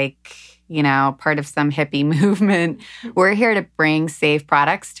be part of some hippie movement. We're here to bring safe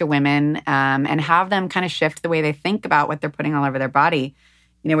products to women and have them kind of shift the way they think about what they're putting all over their body.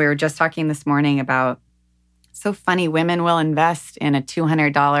 We were just talking this morning about, so funny, women will invest in a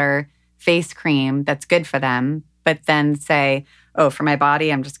 $200 face cream that's good for them, but then say, oh, for my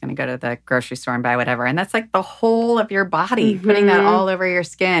body, I'm just going to go to the grocery store and buy whatever. And that's the whole of your body, putting that all over your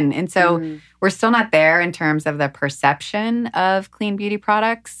skin. And so we're still not there in terms of the perception of clean beauty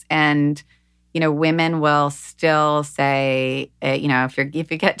products. And, women will still say, if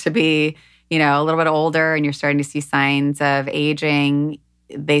you get to be, a little bit older and you're starting to see signs of aging,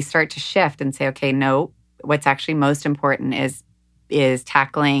 they start to shift and say, okay, no, what's actually most important is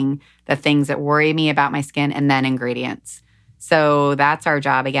tackling the things that worry me about my skin and then ingredients. So that's our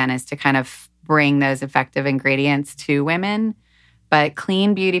job, again, is to kind of bring those effective ingredients to women. But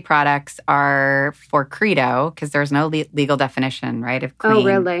clean beauty products are for Credo because there's no legal definition, right, of clean. Oh,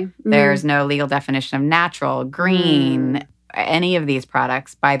 really? There's no legal definition of natural, green, any of these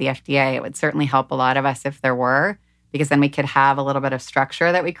products by the FDA. It would certainly help a lot of us if there were, because then we could have a little bit of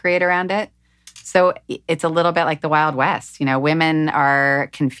structure that we create around it. So it's a little bit like the Wild West. Women are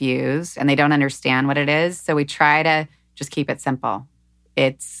confused and they don't understand what it is. So we try to just keep it simple.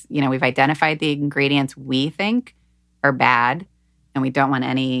 It's, we've identified the ingredients we think are bad and we don't want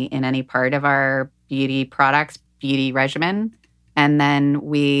any in any part of our beauty products, beauty regimen. And then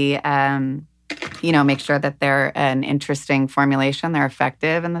we, make sure that they're an interesting formulation, they're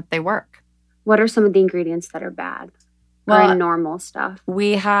effective, and that they work. What are some of the ingredients that are bad? Or normal stuff?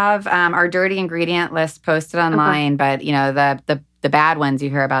 We have our dirty ingredient list posted online, but, the bad ones you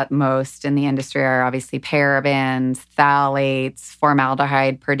hear about most in the industry are obviously parabens, phthalates,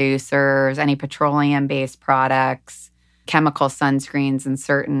 formaldehyde producers, any petroleum-based products, chemical sunscreens in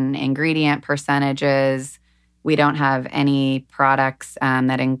certain ingredient percentages. We don't have any products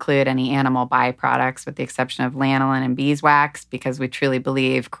that include any animal byproducts with the exception of lanolin and beeswax because we truly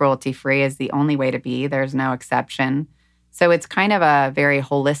believe cruelty-free is the only way to be. There's no exception. So it's kind of a very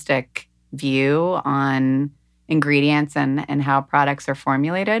holistic view on ingredients and how products are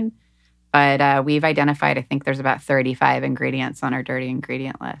formulated. But we've identified, I think there's about 35 ingredients on our dirty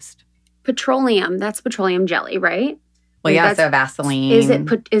ingredient list. Petroleum, that's petroleum jelly, right? Well, yeah, so Vaseline.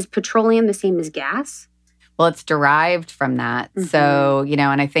 Is petroleum the same as gas? Well, it's derived from that. So,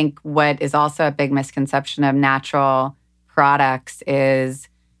 and I think what is also a big misconception of natural products is,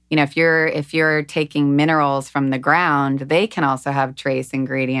 if you're taking minerals from the ground, they can also have trace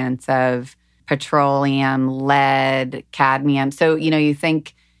ingredients of petroleum, lead, cadmium. So, you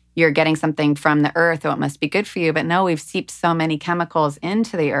think you're getting something from the earth, oh, it must be good for you. But no, we've seeped so many chemicals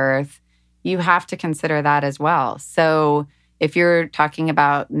into the earth, you have to consider that as well. So if you're talking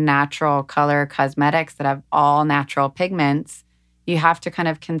about natural color cosmetics that have all natural pigments, you have to kind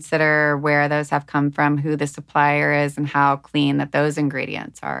of consider where those have come from, who the supplier is, and how clean that those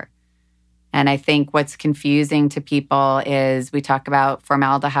ingredients are. And I think what's confusing to people is we talk about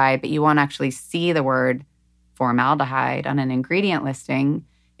formaldehyde, but you won't actually see the word formaldehyde on an ingredient listing.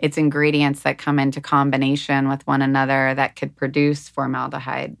 It's ingredients that come into combination with one another that could produce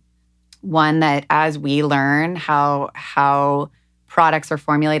formaldehyde. One that as we learn how products are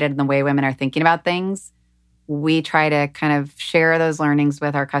formulated and the way women are thinking about things, we try to kind of share those learnings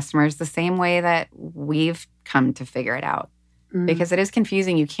with our customers the same way that we've come to figure it out. Because it is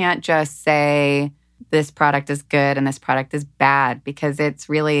confusing. You can't just say this product is good and this product is bad because it's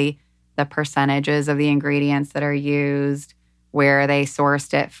really the percentages of the ingredients that are used, where they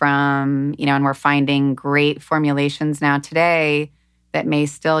sourced it from, and we're finding great formulations now today that may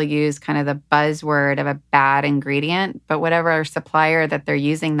still use kind of the buzzword of a bad ingredient, but whatever supplier that they're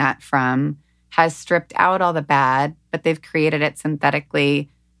using that from has stripped out all the bad, but they've created it synthetically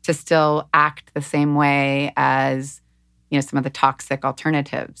to still act the same way as, some of the toxic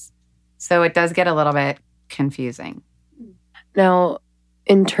alternatives. So it does get a little bit confusing. Now,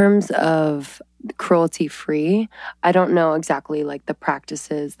 in terms of cruelty-free, I don't know exactly like the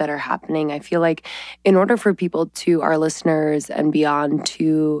practices that are happening. I feel like in order for people to, our listeners and beyond,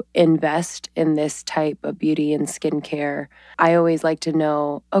 to invest in this type of beauty and skincare, I always like to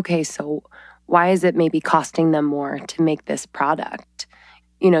know, okay, so why is it maybe costing them more to make this product?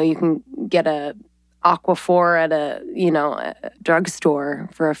 You can get a Aquaphor at a drugstore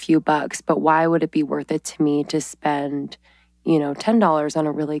for a few bucks, but why would it be worth it to me to spend $10 on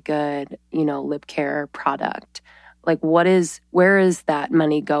a really good, lip care product? Like where is that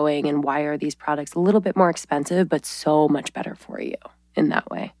money going, and why are these products a little bit more expensive, but so much better for you in that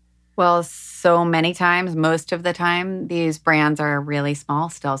way? Well, so many times, most of the time, these brands are really small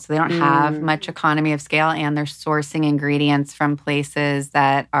still. So they don't have much economy of scale, and they're sourcing ingredients from places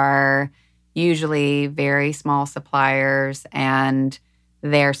that are usually very small suppliers, and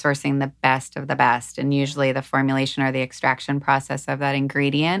they're sourcing the best of the best. And usually the formulation or the extraction process of that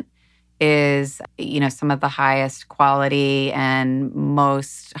ingredient is, some of the highest quality and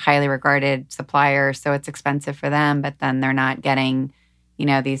most highly regarded suppliers. So it's expensive for them, but then they're not getting,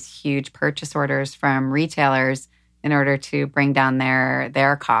 these huge purchase orders from retailers in order to bring down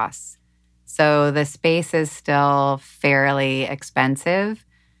their costs. So the space is still fairly expensive.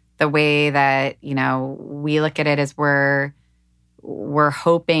 The way that, we look at it is we're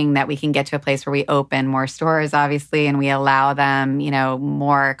hoping that we can get to a place where we open more stores, obviously, and we allow them,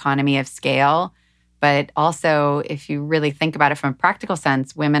 more economy of scale. But also, if you really think about it from a practical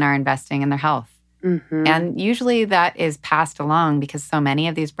sense, women are investing in their health. Mm-hmm. And usually that is passed along because so many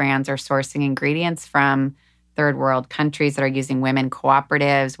of these brands are sourcing ingredients from third world countries that are using women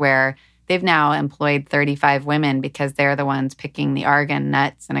cooperatives where they've now employed 35 women because they're the ones picking the argan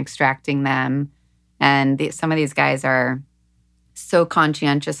nuts and extracting them. And some of these guys are so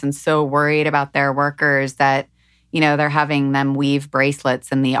conscientious and so worried about their workers that, they're having them weave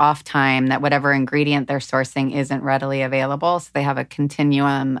bracelets in the off time that whatever ingredient they're sourcing isn't readily available. So they have a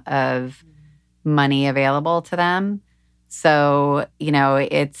continuum of money available to them. So,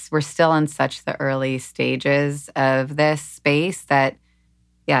 we're still in such the early stages of this space that,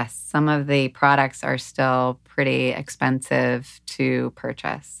 yes, some of the products are still pretty expensive to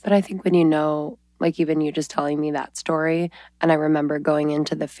purchase. But I think when like even you just telling me that story, and I remember going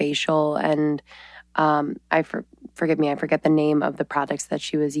into the facial and forgive me, I forget the name of the products that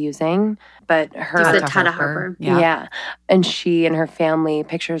she was using, but her Tata Harper. Yeah. And she and her family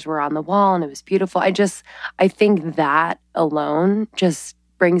pictures were on the wall and it was beautiful. I think that alone just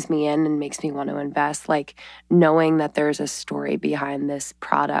brings me in and makes me want to invest, like knowing that there's a story behind this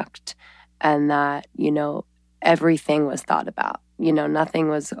product and that, everything was thought about, nothing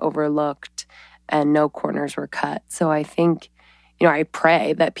was overlooked and no corners were cut. So I think, I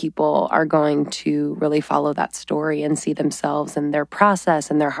pray that people are going to really follow that story and see themselves and their process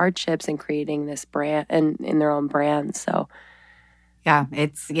and their hardships in creating this brand and in their own brand. So, yeah,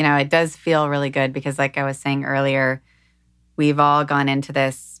 it's, it does feel really good because like I was saying earlier, we've all gone into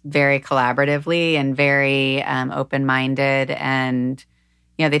this very collaboratively and very open-minded, and,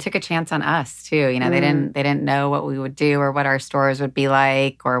 they took a chance on us too. They didn't know what we would do or what our stores would be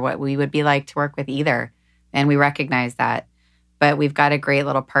like or what we would be like to work with either. And we recognize that. But we've got a great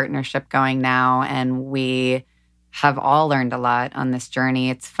little partnership going now, and we have all learned a lot on this journey.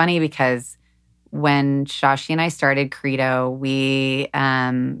 It's funny because when Shashi and I started Credo,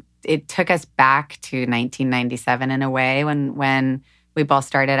 it took us back to 1997 in a way when we both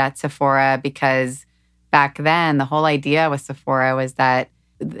started at Sephora, because back then the whole idea with Sephora was that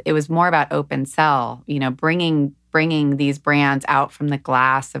it was more about open sell, bringing these brands out from the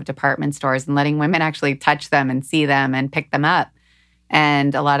glass of department stores and letting women actually touch them and see them and pick them up.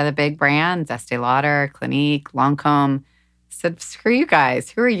 And a lot of the big brands, Estee Lauder, Clinique, Lancôme, said, screw you guys.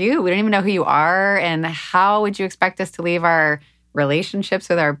 Who are you? We don't even know who you are. And how would you expect us to leave our relationships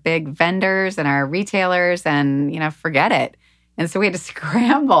with our big vendors and our retailers and, forget it. And so we had to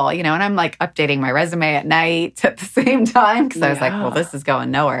scramble, and I'm like updating my resume at night at the same time because I was like, well, this is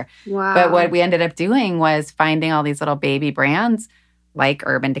going nowhere. Wow. But what we ended up doing was finding all these little baby brands like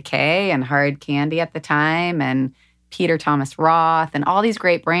Urban Decay and Hard Candy at the time and Peter Thomas Roth and all these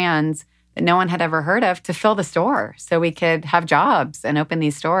great brands that no one had ever heard of to fill the store so we could have jobs and open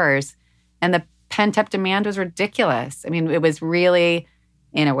these stores. And the pent-up demand was ridiculous. I mean, it was really,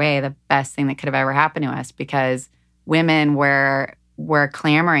 in a way, the best thing that could have ever happened to us because women were were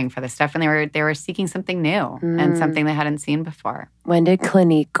clamoring for this stuff, and they were seeking something new and something they hadn't seen before. When did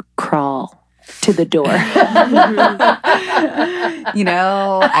Clinique crawl to the door? You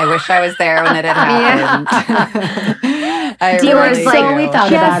know, I wish I was there when it had happened. We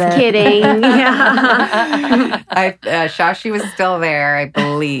thought about it. Kidding. Yeah. Shashi was still there, I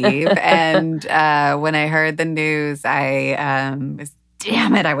believe. And when I heard the news, I was,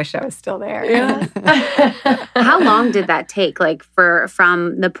 damn it, I wish I was still there. Yeah. How long did that take? Like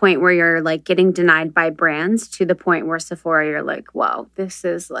from the point where you're like getting denied by brands to the point where Sephora, you're like, whoa, this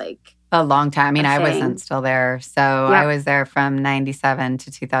is like a long time. I mean, I wasn't still there. So I was there from 97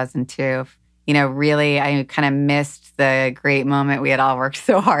 to 2002. You know, really, I kind of missed the great moment we had all worked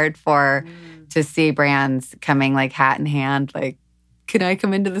so hard for to see brands coming like hat in hand, like, can I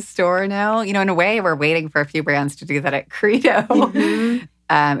come into the store now? You know, in a way, we're waiting for a few brands to do that at Credo.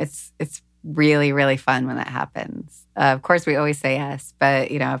 It's really, really fun when that happens. Of course, we always say yes,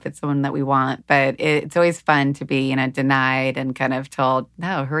 but, you know, if it's someone that we want. But it's always fun to be, you know, denied and kind of told,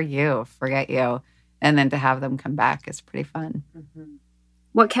 no, who are you? Forget you. And then to have them come back is pretty fun. Mm-hmm.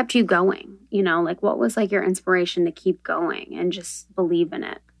 What kept you going? You know, like what was like your inspiration to keep going and just believe in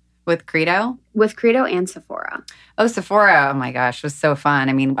it? With Credo? With Credo and Sephora. Oh, Sephora, oh my gosh, was so fun.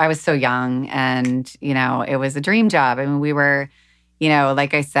 I mean, I was so young and, you know, it was a dream job. I mean, we were, you know,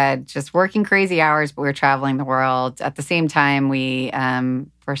 like I said, just working crazy hours, but we were traveling the world. At the same time, we,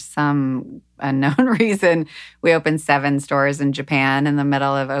 for some unknown reason, we opened 7 stores in Japan in the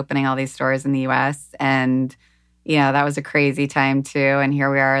middle of opening all these stores in the U.S. And, you know, that was a crazy time too. And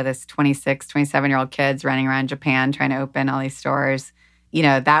here we are, this 26, 27-year-old kids running around Japan trying to open all these stores. You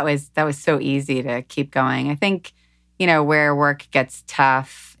know, that was so easy to keep going. I think, you know, where work gets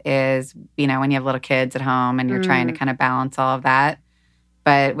tough is, you know, when you have little kids at home and you're trying to kind of balance all of that.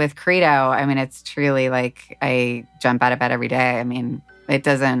 But with Credo, I mean, it's truly like I jump out of bed every day. I mean, it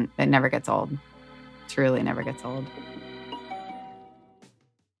never gets old. Truly never gets old.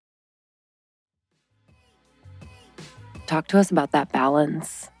 Talk to us about that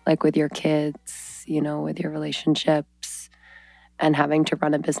balance, like with your kids, you know, with your relationships and having to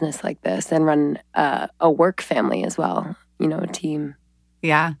run a business like this and run a work family as well, you know, a team.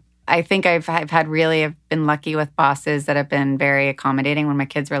 Yeah. I think I've been lucky with bosses that have been very accommodating when my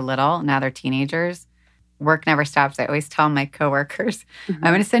kids were little. Now they're teenagers. Work never stops. I always tell my coworkers, I'm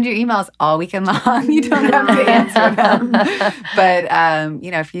going to send you emails all weekend long. You don't have to answer them. But,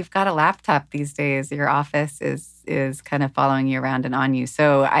 you know, if you've got a laptop these days, your office is kind of following you around and on you.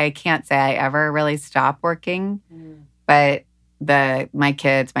 So I can't say I ever really stopped working. But my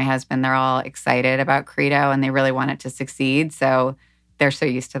kids, my husband, they're all excited about Credo and they really want it to succeed. So they're so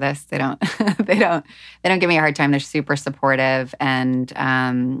used to this. They don't give me a hard time. They're super supportive and,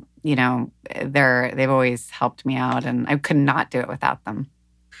 you know, they've always helped me out and I could not do it without them.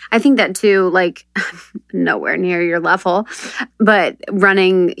 I think that too, like nowhere near your level, but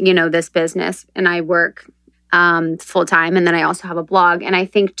running, you know, this business and I work full time and then I also have a blog. And I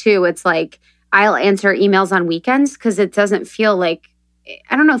think too, it's like, I'll answer emails on weekends because it doesn't feel like,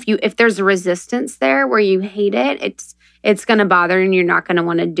 I don't know if there's a resistance there where you hate it, it's going to bother and you're not going to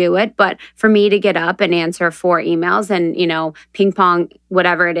want to do it. But for me to get up and answer 4 emails and, you know, ping pong,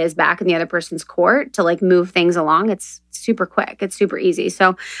 whatever it is back in the other person's court to like move things along, it's super quick. It's super easy.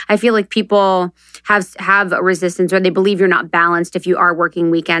 So I feel like people have a resistance or they believe you're not balanced if you are working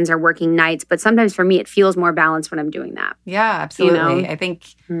weekends or working nights. But sometimes for me, it feels more balanced when I'm doing that. Yeah, absolutely. You know? I think,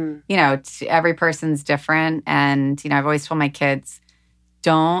 you know, every person's different. And, you know, I've always told my kids,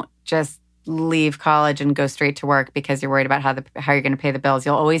 don't just leave college and go straight to work because you're worried about how you're going to pay the bills.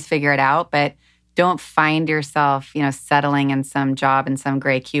 You'll always figure it out, but don't find yourself, you know, settling in some job in some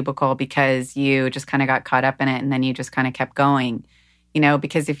gray cubicle because you just kind of got caught up in it and then you just kind of kept going, you know,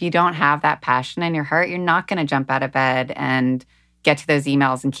 because if you don't have that passion in your heart, you're not going to jump out of bed and get to those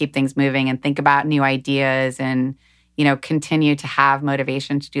emails and keep things moving and think about new ideas and, you know, continue to have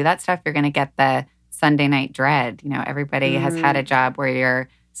motivation to do that stuff. You're going to get the Sunday night dread. You know, everybody has had a job where your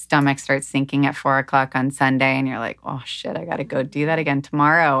stomach starts sinking at 4:00 on Sunday and you're like, oh shit, I got to go do that again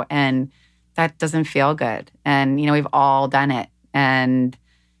tomorrow. And that doesn't feel good. And, you know, we've all done it. And,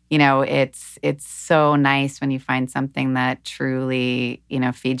 you know, it's so nice when you find something that truly, you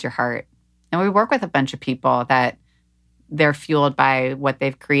know, feeds your heart. And we work with a bunch of people that they're fueled by what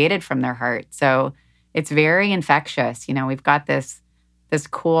they've created from their heart. So it's very infectious. You know, we've got this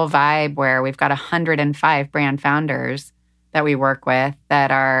cool vibe where we've got 105 brand founders that we work with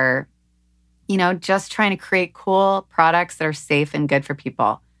that are, you know, just trying to create cool products that are safe and good for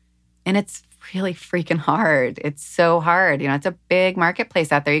people. And it's really freaking hard. It's so hard. You know, it's a big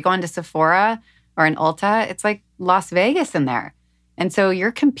marketplace out there. You go into Sephora or an Ulta, it's like Las Vegas in there. And so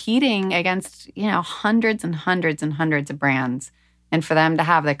you're competing against, hundreds and hundreds and hundreds of brands. And for them to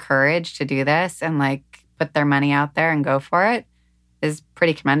have the courage to do this and like put their money out there and go for it is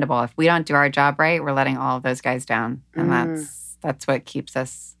pretty commendable. If we don't do our job right, we're letting all of those guys down. And that's what keeps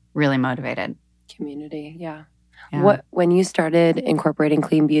us really motivated. Community, yeah. When you started incorporating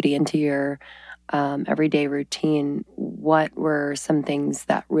clean beauty into your everyday routine, what were some things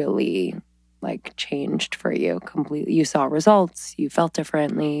that really like changed for you completely? You saw results, you felt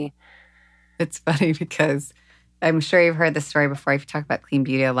differently. It's funny because I'm sure you've heard this story before. If you talk about clean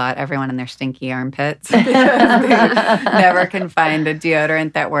beauty a lot, everyone in their stinky armpits because they never can find a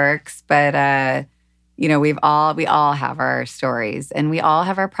deodorant that works. But we all have our stories, and we all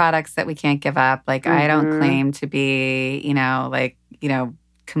have our products that we can't give up. Like I don't claim to be,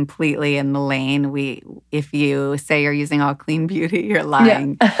 completely in the lane. If you say you're using all clean beauty, you're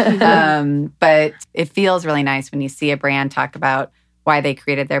lying. Yeah. But it feels really nice when you see a brand talk about why they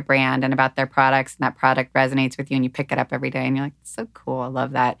created their brand and about their products, and that product resonates with you and you pick it up every day and you're like, so cool. I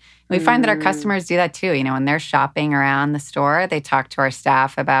love that. And we find that our customers do that too. When they're shopping around the store, they talk to our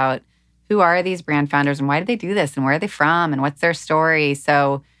staff about who are these brand founders and why did they do this and where are they from and what's their story.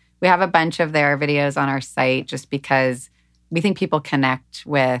 So we have a bunch of their videos on our site just because we think people connect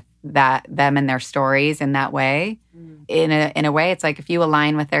with them and their stories in that way. In a way, it's like if you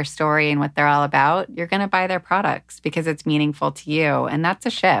align with their story and what they're all about, you're going to buy their products because it's meaningful to you. And that's a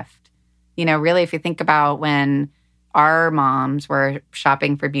shift. Really, if you think about when our moms were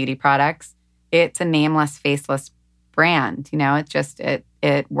shopping for beauty products, it's a nameless, faceless brand.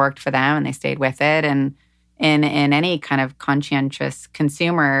 It worked for them and they stayed with it. And in any kind of conscientious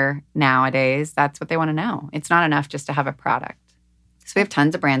consumer nowadays, that's what they want to know. It's not enough just to have a product. So we have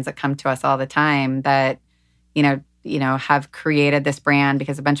tons of brands that come to us all the time that, have created this brand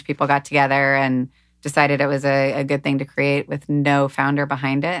because a bunch of people got together and decided it was a good thing to create with no founder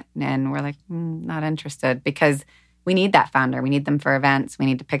behind it. And we're like, not interested because we need that founder. We need them for events. We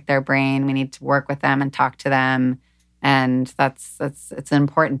need to pick their brain. We need to work with them and talk to them. And it's an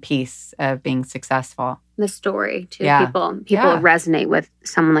important piece of being successful. The story too. Yeah. People resonate with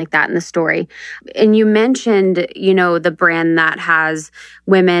someone like that in the story. And you mentioned, the brand that has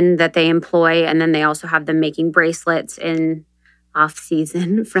women that they employ, and then they also have them making bracelets in off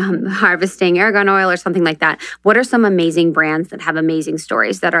season from harvesting argan oil or something like that. What are some amazing brands that have amazing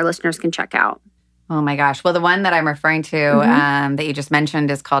stories that our listeners can check out? Oh my gosh. Well, the one that I'm referring to that you just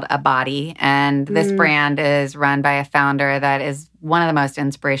mentioned is called Abadi. And this brand is run by a founder that is one of the most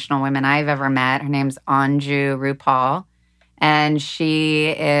inspirational women I've ever met. Her name's Anju Rupal. And she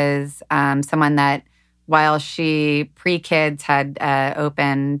is someone that, while she pre-kids had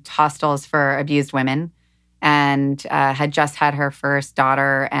opened hostels for abused women and had just had her first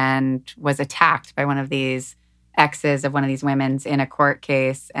daughter and was attacked by one of these exes of one of these women's in a court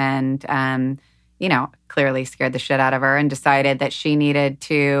case. And clearly scared the shit out of her and decided that she needed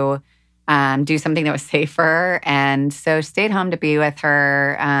to do something that was safer. And so stayed home to be with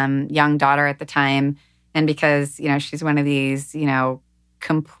her young daughter at the time. And because, she's one of these,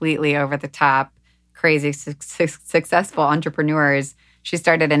 completely over the top, crazy, successful entrepreneurs, she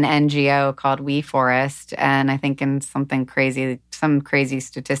started an NGO called We Forest. And I think in some crazy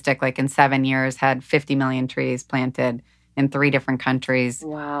statistic, like in 7 years, had 50 million trees planted in 3 different countries.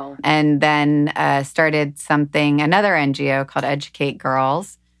 Wow. And then started another NGO called Educate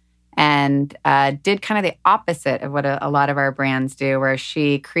Girls, and did kind of the opposite of what a lot of our brands do, where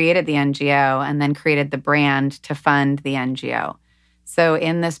she created the NGO and then created the brand to fund the NGO. So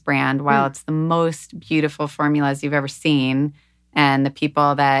in this brand, while it's the most beautiful formulas you've ever seen, and the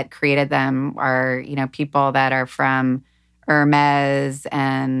people that created them are, people that are from Hermes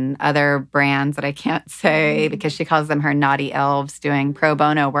and other brands that I can't say because she calls them her naughty elves doing pro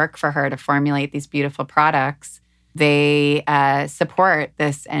bono work for her to formulate these beautiful products. They support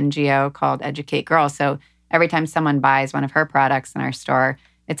this NGO called Educate Girls. So every time someone buys one of her products in our store,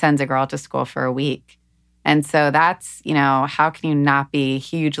 it sends a girl to school for a week. And so that's, how can you not be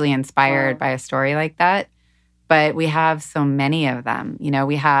hugely inspired by a story like that? But we have so many of them.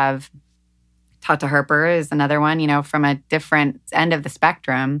 We have Tata Harper is another one, from a different end of the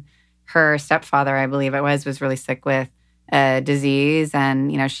spectrum. Her stepfather, I believe it was really sick with a disease. And,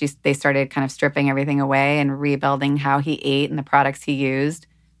 they started kind of stripping everything away and rebuilding how he ate and the products he used.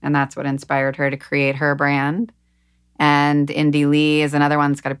 And that's what inspired her to create her brand. And Indy Lee is another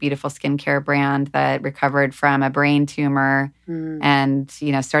one that's got a beautiful skincare brand that recovered from a brain tumor and,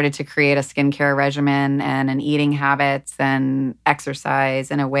 started to create a skincare regimen and an eating habits and exercise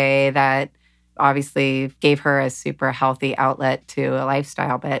in a way that obviously gave her a super healthy outlet to a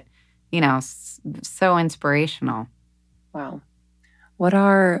lifestyle, but, so inspirational. Wow. what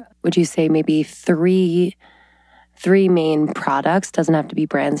are, would you say, maybe three main products, doesn't have to be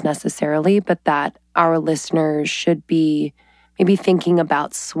brands necessarily, but that our listeners should be maybe thinking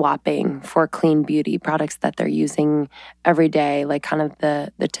about swapping for clean beauty products that they're using every day, like kind of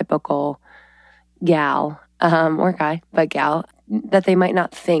the typical gal or guy, but gal, that they might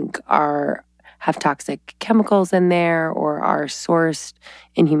not think have toxic chemicals in there or are sourced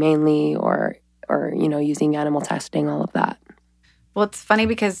inhumanely or using animal testing, all of that. Well, it's funny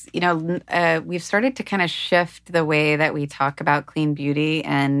because, we've started to kind of shift the way that we talk about clean beauty,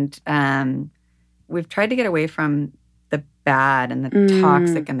 and we've tried to get away from the bad and the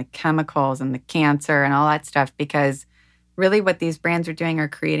toxic and the chemicals and the cancer and all that stuff, because really what these brands are doing are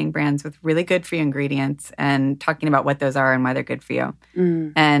creating brands with really good for you ingredients and talking about what those are and why they're good for you.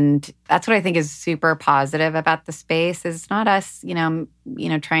 And that's what I think is super positive about the space. Is not us,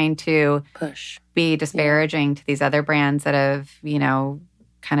 trying to be disparaging to these other brands that have,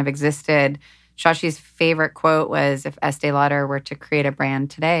 kind of existed. Shashi's favorite quote was, if Estee Lauder were to create a brand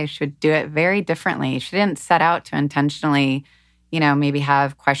today, she would do it very differently. She didn't set out to intentionally, maybe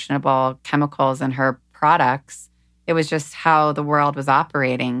have questionable chemicals in her products. It was just how the world was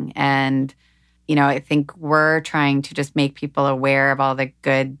operating. And, I think we're trying to just make people aware of all the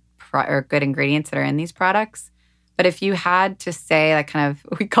good ingredients that are in these products. But if you had to say, like, kind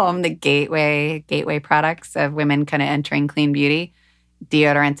of, we call them the gateway products of women kind of entering clean beauty,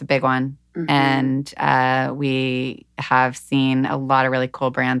 deodorant's a big one. And we have seen a lot of really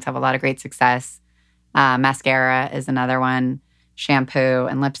cool brands have a lot of great success. Mascara is another one. Shampoo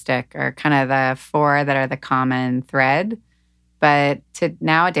and lipstick are kind of the four that are the common thread. But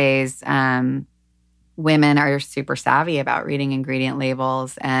nowadays, women are super savvy about reading ingredient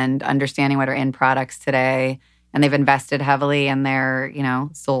labels and understanding what are in products today. And they've invested heavily in their,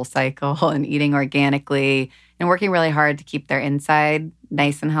 Soul Cycle and eating organically and working really hard to keep their inside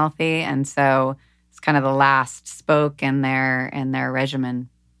nice and healthy. And so it's kind of the last spoke in their regimen.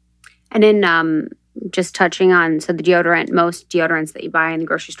 And in just touching on, so the deodorant, most deodorants that you buy in the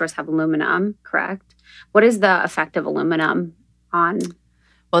grocery stores have aluminum, correct? What is the effect of aluminum on?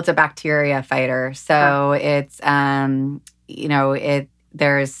 Well, it's a bacteria fighter. So it's,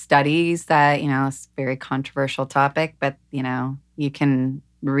 there's studies that, it's a very controversial topic, but, you can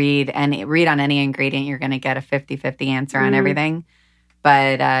read on any ingredient, you're going to get a 50-50 answer on everything.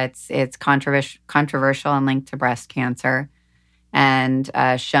 But it's controversial and linked to breast cancer, and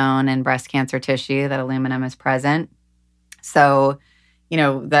shown in breast cancer tissue that aluminum is present. So,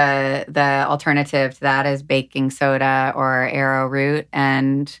 the alternative to that is baking soda or arrowroot,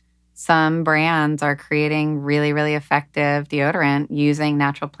 and some brands are creating really, really effective deodorant using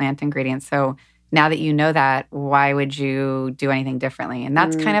natural plant ingredients. So now that you know that, why would you do anything differently? And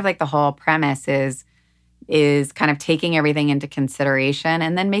that's kind of like the whole premise is kind of taking everything into consideration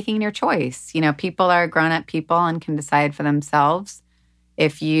and then making your choice. People are grown-up people and can decide for themselves.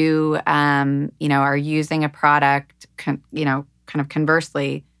 If you, are using a product, kind of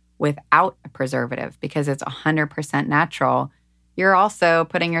conversely, without a preservative because it's 100% natural, you're also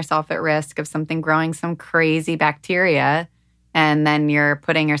putting yourself at risk of something growing some crazy bacteria, and then you're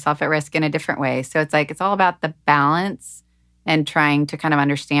putting yourself at risk in a different way. So it's all about the balance and trying to kind of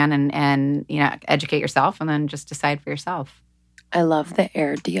understand and educate yourself and then just decide for yourself. I love the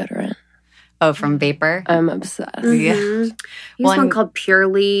air deodorant. Oh, from Vapor? I'm obsessed. Yeah. Use one called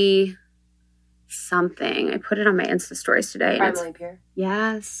Purely something. I put it on my Insta stories today. Primarily Pure?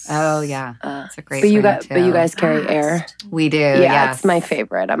 Yes. Oh, yeah. It's a great But you guys carry air? We do, yeah. It's my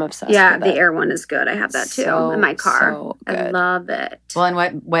favorite. I'm obsessed with it. Yeah, the air one is good. I have that too in my car. So good. I love it. Well,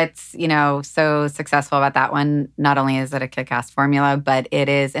 and what's, so successful about that one, not only is it a kick-ass formula, but it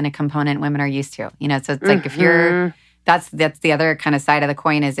is in a component women are used to. So it's like if you're... That's the other kind of side of the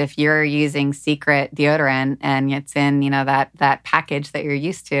coin is if you're using secret deodorant and it's in, that package that you're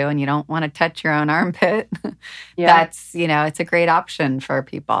used to and you don't want to touch your own armpit, that's, it's a great option for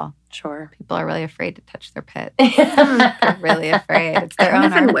people. Sure. People are really afraid to touch their pit. They're really afraid. It's their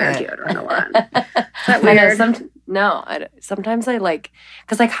own armpit. I wear deodorant a lot. Is that weird? Sometimes I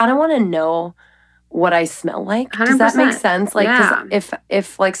because I kind of want to know what I smell like. 100%. Does that make sense? Like, cause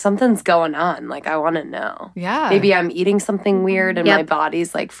if like something's going on, like I want to know. Yeah. Maybe I'm eating something weird and my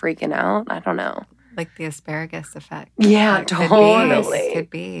body's like freaking out. I don't know. Like the asparagus effect. Yeah, totally. Could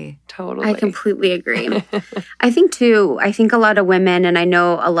be. Totally. I completely agree. I think a lot of women, and I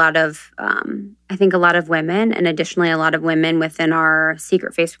know a lot of I think a lot of women, and additionally a lot of women within our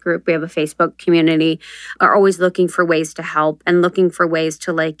secret Facebook group, we have a Facebook community, are always looking for ways to help and looking for ways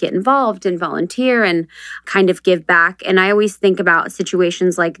to like get involved and volunteer and kind of give back. And I always think about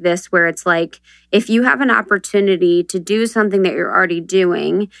situations like this where it's like, if you have an opportunity to do something that you're already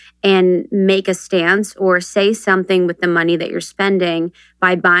doing and make a stance or say something with the money that you're spending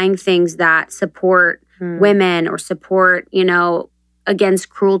by buying things that support women or support, you know, against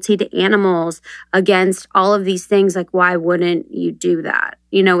cruelty to animals, against all of these things, like, why wouldn't you do that?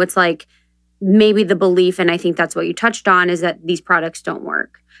 You know, it's like maybe the belief, and I think that's what you touched on, is that these products don't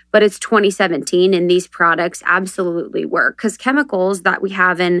work. But it's 2017 and these products absolutely work, because chemicals that we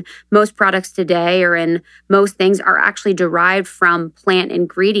have in most products today or in most things are actually derived from plant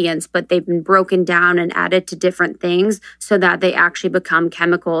ingredients, but they've been broken down and added to different things so that they actually become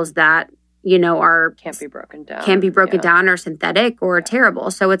chemicals that, you know, can't be broken down or synthetic or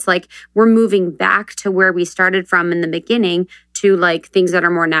terrible. So it's like we're moving back to where we started from in the beginning to like things that are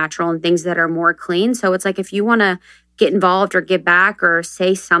more natural and things that are more clean. So it's like if you want to get involved or give back or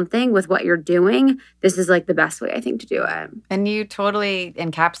say something with what you're doing, this is like the best way, I think, to do it. And you totally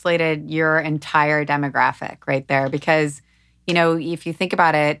encapsulated your entire demographic right there, because, you know, if you think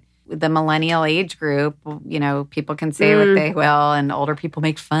about it, the millennial age group, you know, people can say what they will, and older people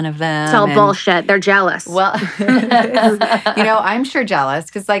make fun of them. It's all bullshit. They're jealous. Well, you know, I'm sure jealous,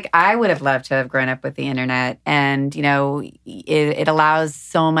 because like I would have loved to have grown up with the internet, and, you know, it allows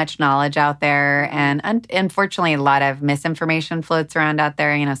so much knowledge out there. And unfortunately, a lot of misinformation floats around out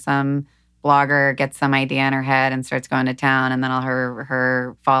there. You know, some blogger gets some idea in her head and starts going to town, and then all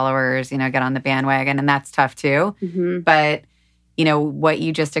her followers, you know, get on the bandwagon, and that's tough too. But you know, what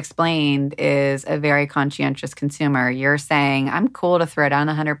you just explained is a very conscientious consumer. You're saying, I'm cool to throw down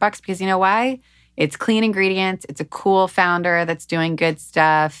 $100 because you know why? It's clean ingredients. It's a cool founder that's doing good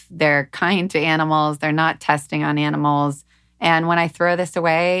stuff. They're kind to animals. They're not testing on animals. And when I throw this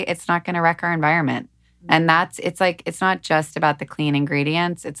away, it's not going to wreck our environment. And it's not just about the clean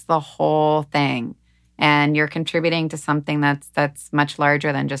ingredients. It's the whole thing. And you're contributing to something that's much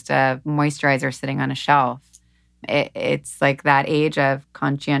larger than just a moisturizer sitting on a shelf. It's like that age of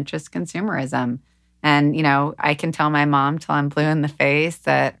conscientious consumerism. And, you know, I can tell my mom till I'm blue in the face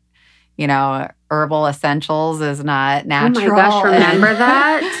that, you know, herbal essentials is not natural. Oh my gosh, remember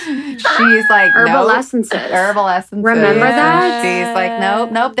that? She's like, herbal nope. Essences. Herbal essences. Remember that? She's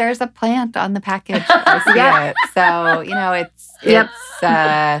like, nope, there's a plant on the package. I see it. So, you know, it's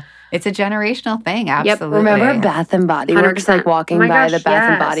a generational thing. Absolutely. Remember Bath and Body Works, like walking by the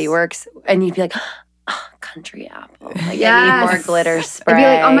Bath and Body Works, and you'd be like, country apple. Like, I need more glitter spray. I'd be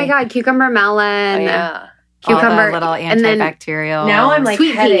like, oh my God, cucumber melon. Oh, yeah. Cucumber. All the little antibacterial. Now I'm like,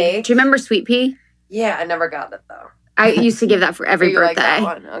 sweet headache. pea. Do you remember sweet pea? Yeah, I never got it though. I used to give that for every birthday. Like that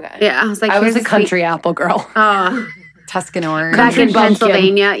one? Okay. Yeah, I was like, I was a country apple girl. Tuscan orange. Back in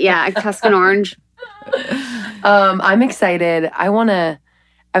Pennsylvania. Yeah, Tuscan orange. I'm excited. I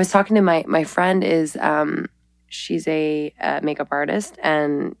was talking to my friend is, she's a makeup artist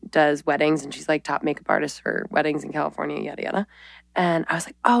and does weddings, and she's like top makeup artist for weddings in California, yada, yada. And I was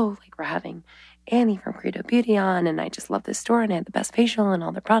like, oh, like we're having Annie from Credo Beauty on, and I just love this store, and I had the best facial and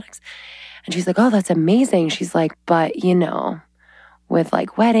all their products. And she's like, oh, that's amazing. She's like, but you know, with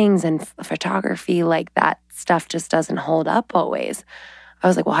like weddings and photography, like that stuff just doesn't hold up always. I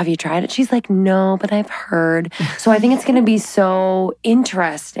was like, well, have you tried it? She's like, no, but I've heard. So I think it's going to be so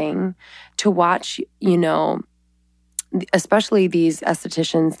interesting to watch, you know, especially these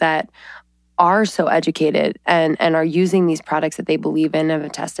estheticians that are so educated and are using these products that they believe in and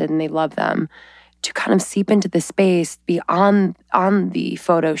have tested and they love them, to kind of seep into the space, be on the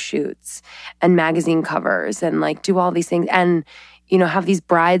photo shoots and magazine covers and like do all these things, and you know, have these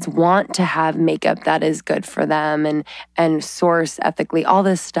brides want to have makeup that is good for them and source ethically, all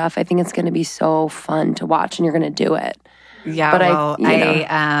this stuff. I think it's going to be so fun to watch, and you're going to do it. Yeah, but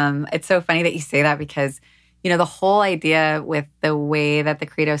it's so funny that you say that, because you know, the whole idea with the way that the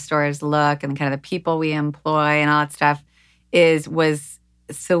Credo stores look and kind of the people we employ and all that stuff was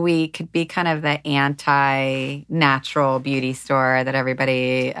so we could be kind of the anti-natural beauty store that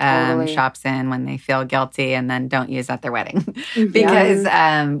everybody shops in when they feel guilty and then don't use at their wedding. Because,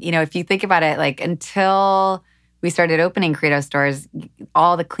 you know, if you think about it, like until we started opening Credo stores,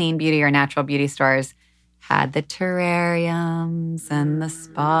 all the clean beauty or natural beauty stores had the terrariums and the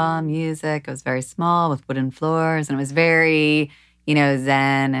spa music. It was very small with wooden floors, and it was very, you know,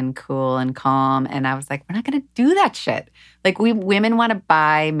 zen and cool and calm. And I was like, we're not going to do that shit. Like, women want to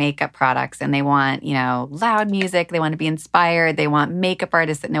buy makeup products, and they want, you know, loud music. They want to be inspired. They want makeup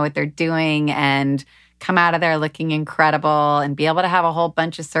artists that know what they're doing and come out of there looking incredible and be able to have a whole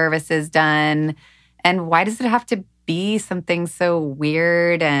bunch of services done. And why does it have to be something so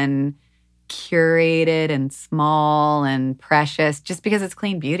weird and curated and small and precious just because it's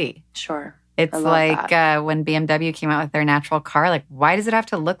clean beauty? Sure. It's like when BMW came out with their natural car. Like, why does it have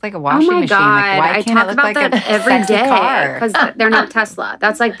to look like a washing machine? God. Like, why I can't talk it look about like that a every sexy day car? because they're not Tesla.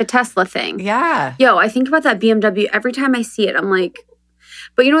 That's like the Tesla thing. Yeah. Yo, I think about that BMW every time I see it. I'm like,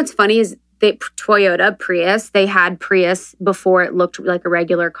 but you know what's funny is Toyota Prius, they had Prius before it looked like a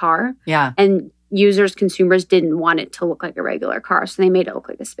regular car. Yeah. And consumers didn't want it to look like a regular car. So they made it look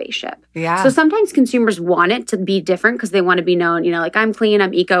like a spaceship. Yeah. So sometimes consumers want it to be different because they want to be known, like I'm clean,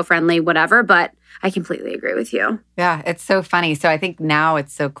 I'm eco-friendly, whatever. But I completely agree with you. Yeah, it's so funny. So I think now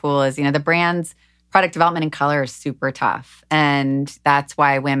it's so cool is, the brand's product development and color is super tough. And that's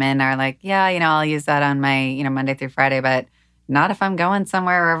why women are like, yeah, I'll use that on my, Monday through Friday, but not if I'm going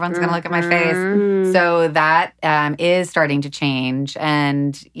somewhere where everyone's going to look at my face. So that is starting to change.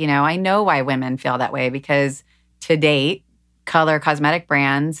 And, I know why women feel that way because to date, color cosmetic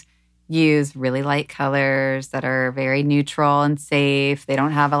brands use really light colors that are very neutral and safe. They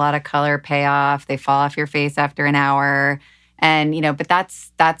don't have a lot of color payoff. They fall off your face after an hour. And, but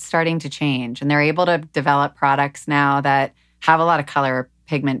that's starting to change. And they're able to develop products now that have a lot of color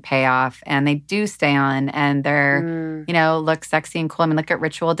pigment payoff and they do stay on and they're, look sexy and cool. I mean, look at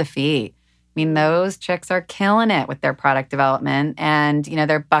Ritual Defeat. I mean, those chicks are killing it with their product development and,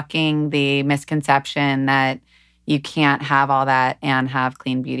 they're bucking the misconception that you can't have all that and have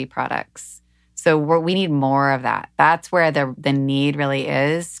clean beauty products. So we need more of that. That's where the need really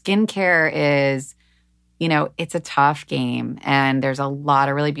is. Skincare is, it's a tough game and there's a lot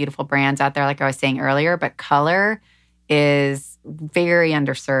of really beautiful brands out there, like I was saying earlier, but color is very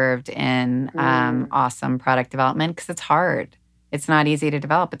underserved in awesome product development because it's hard. It's not easy to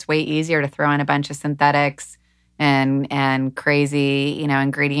develop. It's way easier to throw in a bunch of synthetics and crazy,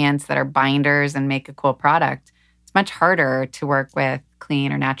 ingredients that are binders and make a cool product. It's much harder to work with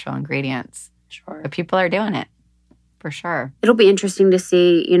clean or natural ingredients. Sure. But people are doing it for sure. It'll be interesting to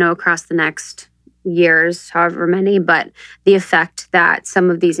see, across the next years, however many, but the effect that some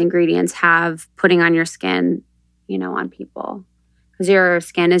of these ingredients have putting on your skin, on people. Because your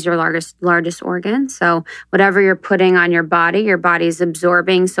skin is your largest organ. So whatever you're putting on your body's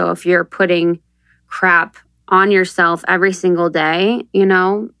absorbing. So if you're putting crap on yourself every single day, we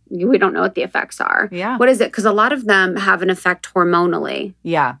don't know what the effects are. Yeah. What is it? Because a lot of them have an effect hormonally.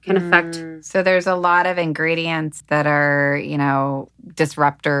 Yeah. Can affect. So there's a lot of ingredients that are,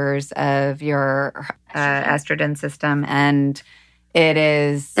 disruptors of your estrogen system. And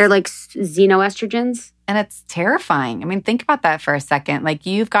they're like xenoestrogens. And it's terrifying. I mean, think about that for a second. Like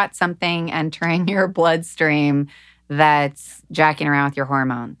you've got something entering your bloodstream that's jacking around with your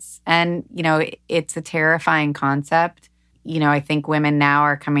hormones. And, it's a terrifying concept. I think women now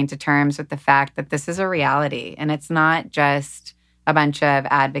are coming to terms with the fact that this is a reality. And it's not just a bunch of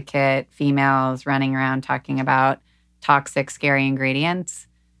advocate females running around talking about toxic, scary ingredients.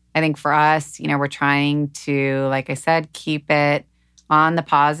 I think for us, we're trying to, like I said, keep it on the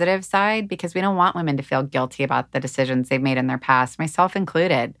positive side because we don't want women to feel guilty about the decisions they've made in their past, myself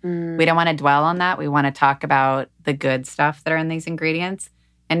included. We don't want to dwell on that. We want to talk about the good stuff that are in these ingredients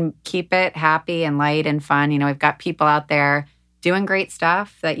and keep it happy and light and fun. We've got people out there doing great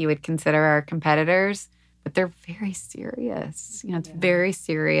stuff that you would consider our competitors, but they're very serious. It's very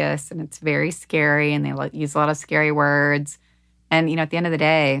serious and it's very scary and they use a lot of scary words. And, at the end of the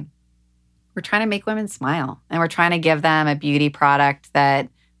day, we're trying to make women smile and we're trying to give them a beauty product that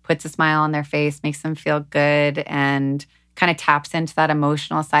puts a smile on their face, makes them feel good and kind of taps into that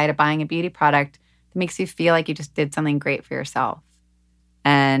emotional side of buying a beauty product that makes you feel like you just did something great for yourself.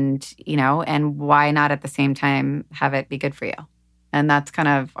 And, and why not at the same time have it be good for you? And that's kind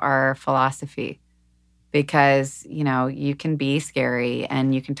of our philosophy because, you can be scary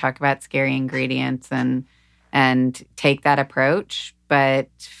and you can talk about scary ingredients and take that approach. But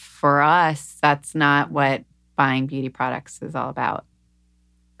for us, that's not what buying beauty products is all about.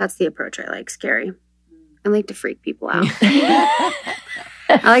 That's the approach I like, scary. I like to freak people out.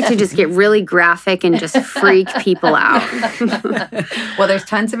 I like to just get really graphic and just freak people out. Well, there's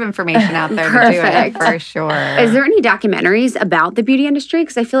tons of information out there to do it for sure. Is there any documentaries about the beauty industry?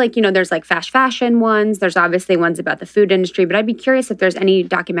 Because I feel like, there's like fast fashion ones. There's obviously ones about the food industry. But I'd be curious if there's any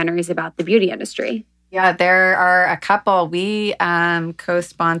documentaries about the beauty industry. Yeah, there are a couple. We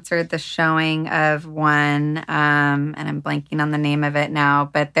co-sponsored the showing of one, and I'm blanking on the name of it now,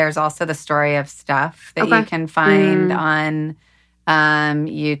 but there's also the story of stuff that you can find on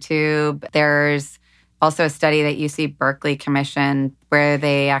YouTube. There's also a study that UC Berkeley commissioned where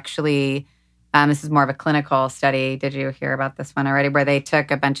they actually This is more of a clinical study. Did you hear about this one already? Where they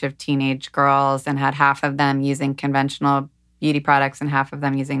took a bunch of teenage girls and had half of them using conventional beauty products and half of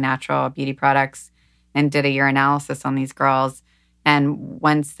them using natural beauty products, and did a urinalysis on these girls. And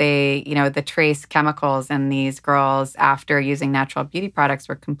once they, the trace chemicals in these girls after using natural beauty products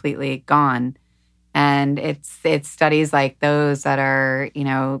were completely gone. And it's studies like those that are,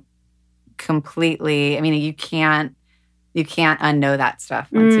 completely, you can't unknow that stuff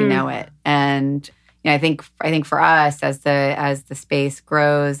once you know it. And I think for us, as the space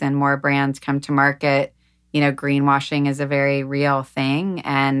grows and more brands come to market, greenwashing is a very real thing,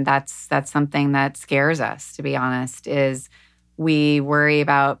 and that's something that scares us, to be honest. Is we worry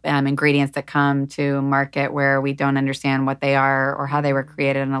about ingredients that come to market where we don't understand what they are or how they were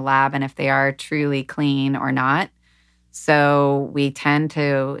created in a lab, and if they are truly clean or not. So we tend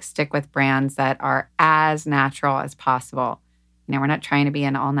to stick with brands that are as natural as possible. We're not trying to be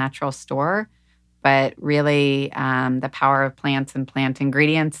an all-natural store, but really the power of plants and plant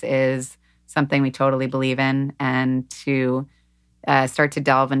ingredients is something we totally believe in. And to start to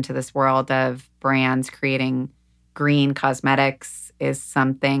delve into this world of brands creating green cosmetics is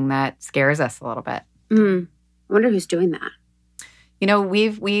something that scares us a little bit. I wonder who's doing that.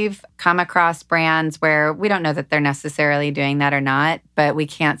 We've come across brands where we don't know that they're necessarily doing that or not, but we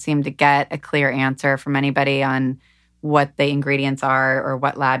can't seem to get a clear answer from anybody on what the ingredients are or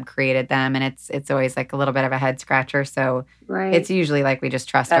what lab created them. And it's always like a little bit of a head scratcher. So It's usually like we just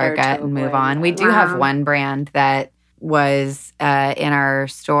trust our gut and move on. We do have one brand that was in our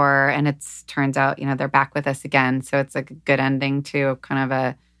store, and it's turns out, they're back with us again. So it's like a good ending to kind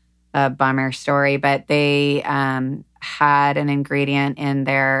of a bummer story. But they had an ingredient in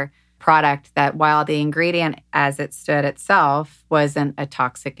their product that, while the ingredient as it stood itself wasn't a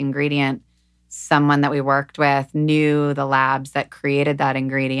toxic ingredient, someone that we worked with knew the labs that created that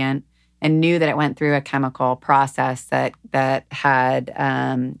ingredient and knew that it went through a chemical process that had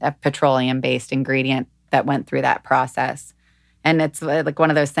a petroleum-based ingredient that went through that process. And it's like one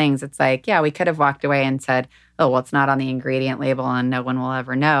of those things. It's like, yeah, we could have walked away and said, oh, well, it's not on the ingredient label and no one will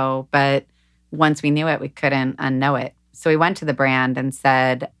ever know. But once we knew it, we couldn't unknow it. So we went to the brand and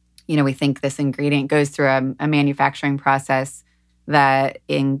said, we think this ingredient goes through a manufacturing process that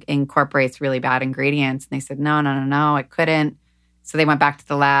incorporates really bad ingredients. And they said, no, it couldn't. So they went back to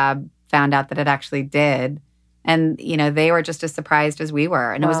the lab, found out that it actually did. And, they were just as surprised as we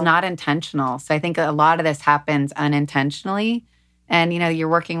were. And It was not intentional. So I think a lot of this happens unintentionally. And, you're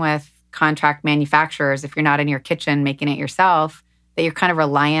working with contract manufacturers. If you're not in your kitchen making it yourself, that you're kind of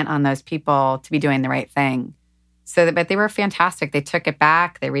reliant on those people to be doing the right thing. But they were fantastic. They took it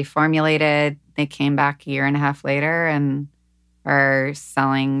back. They reformulated. They came back a year and a half later and are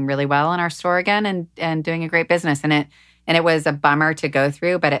selling really well in our store again and doing a great business. And it was a bummer to go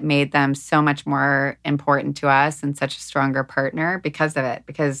through, but it made them so much more important to us and such a stronger partner because of it,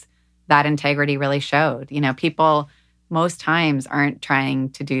 because that integrity really showed. People most times aren't trying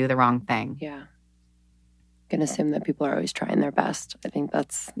to do the wrong thing. Yeah. Can assume that people are always trying their best. I think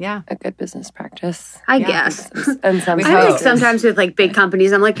that's a good business practice. I guess. And I think sometimes with like big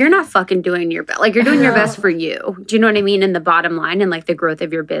companies, I'm like, you're not fucking doing your best. Like you're doing your best for you. Do you know what I mean? In the bottom line and like the growth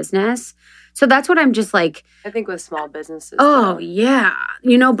of your business. So that's what I'm just like. I think with small businesses. Oh, yeah.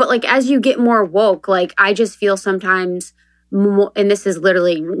 But like as you get more woke, like I just feel sometimes more, and this is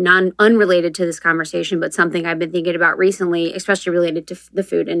literally unrelated to this conversation, but something I've been thinking about recently, especially related to the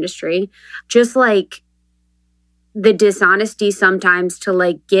food industry, just like the dishonesty sometimes to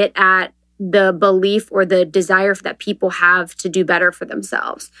like get at the belief or the desire that people have to do better for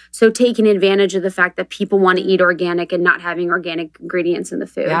themselves. So taking advantage of the fact that people want to eat organic and not having organic ingredients in the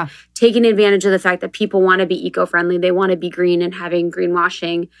food. Yeah. Taking advantage of the fact that people want to be eco-friendly, they want to be green, and having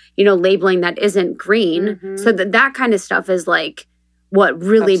greenwashing, labeling that isn't green. Mm-hmm. So that kind of stuff is like what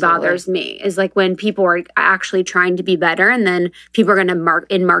really bothers me, is like when people are actually trying to be better, and then people are going to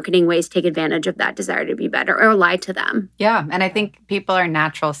in marketing ways take advantage of that desire to be better or lie to them. Yeah. And I think people are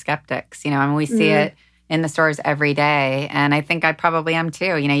natural skeptics. We see it in the stores every day. And I think I probably am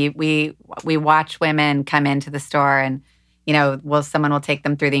too. We watch women come into the store and, someone will take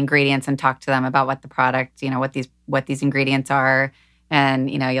them through the ingredients and talk to them about what the product, what these ingredients are.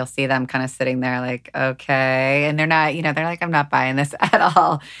 And, you'll see them kind of sitting there like, okay. And they're not, they're like, I'm not buying this at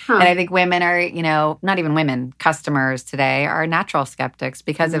all. Huh. And I think women are, not even women, customers today are natural skeptics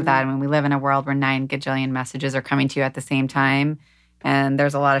because of that. And when we live in a world where 9 gajillion messages are coming to you at the same time, and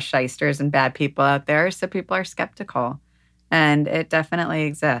there's a lot of shysters and bad people out there, so people are skeptical. And it definitely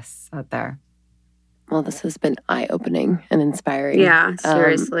exists out there. Well, this has been eye-opening and inspiring. Yeah,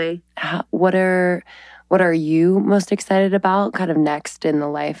 seriously. What are you most excited about kind of next in the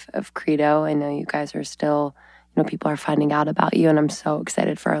life of Credo? I know you guys are still, people are finding out about you, and I'm so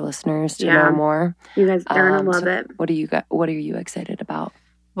excited for our listeners to know more. You guys are going to love it. What are you excited about?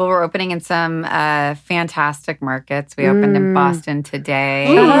 Well, we're opening in some fantastic markets. We opened in Boston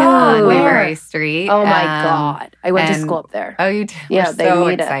today on Newbury Street. Oh my God. I went to school up there. Oh, you did? Yeah, we're so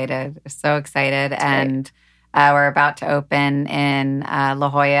excited. We're so excited. And we're about to open in La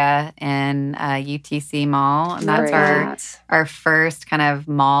Jolla in UTC Mall. And that's our first kind of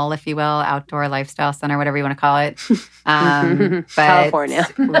mall, if you will, outdoor lifestyle center, whatever you want to call it. But California.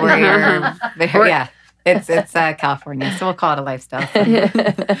 It's California, so we'll call it a lifestyle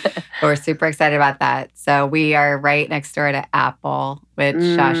center. We're super excited about that. So we are right next door to Apple, which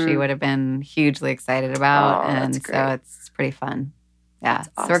Shashi would have been hugely excited about. And so it's pretty fun. Yeah.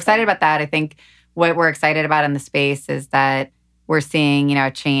 Awesome. So we're excited about that. I think what we're excited about in the space is that we're seeing, a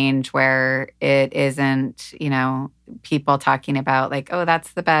change where it isn't, people talking about like, oh,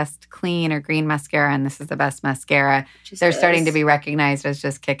 that's the best clean or green mascara and this is the best mascara. They're starting to be recognized as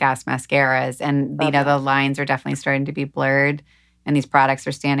just kick-ass mascaras. And, the lines are definitely starting to be blurred and these products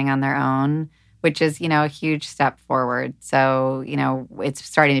are standing on their own, which is, a huge step forward. So, it's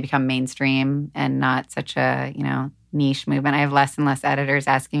starting to become mainstream and not such a, niche movement. I have less and less editors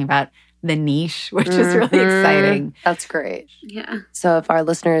asking about the niche, which is really exciting. That's great. Yeah. So if our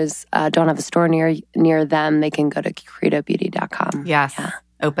listeners don't have a store near them, they can go to credobeauty.com. Yes. Yeah.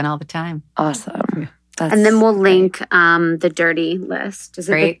 Open all the time. Awesome. And then we'll link the dirty list. Is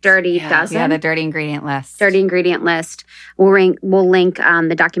it the dirty dozen? Yeah, the dirty ingredient list. Dirty ingredient list. We'll link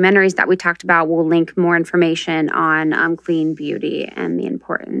the documentaries that we talked about. We'll link more information on clean beauty and the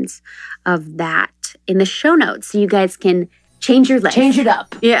importance of that in the show notes, so you guys can change your life. Change it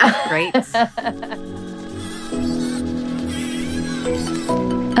up. Yeah. Great.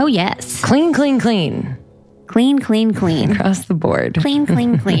 Oh, yes. Clean, clean, clean. Clean, clean, clean. Across the board. Clean,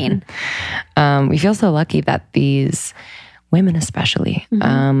 clean, clean. We feel so lucky that these women especially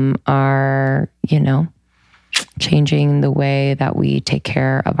are, changing the way that we take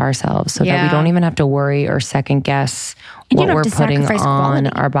care of ourselves so that we don't even have to worry or second guess what we're putting on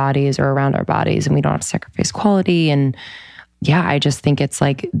our bodies or around our bodies, and we don't have to sacrifice quality. And yeah, I just think it's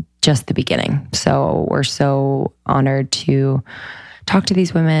like just the beginning. So we're so honored to talk to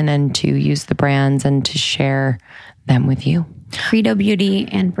these women and to use the brands and to share them with you. Credo Beauty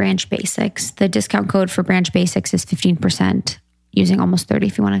and Branch Basics. The discount code for Branch Basics is 15%, using almost 30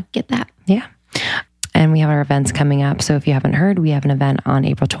 if you want to get that. Yeah. And we have our events coming up. So if you haven't heard, we have an event on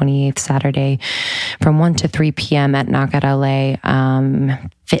April 28th, Saturday, from 1 to 3 p.m. at Knockout LA.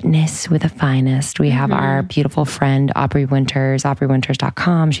 Fitness with the finest. We have our beautiful friend, Aubrey Winters,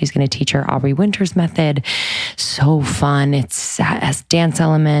 aubreywinters.com. She's going to teach her Aubrey Winters method. So fun. It has dance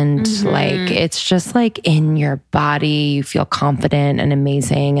element. Like, it's just like in your body. You feel confident and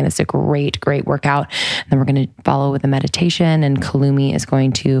amazing. And it's a great, great workout. And then we're going to follow with a meditation. And Kalumi is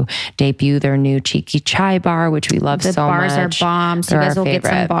going to debut their new Cheeky Chai bar, which we love so much. The bars are bomb. So you guys will get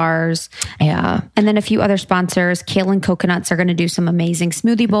some bars. Yeah. And then a few other sponsors. Kale and Coconuts are going to do some amazing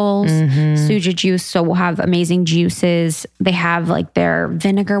smoothie bowls. Suja juice. So we'll have amazing juices. They have like their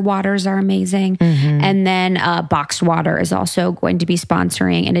vinegar waters are amazing. And then Boxed Water is also going to be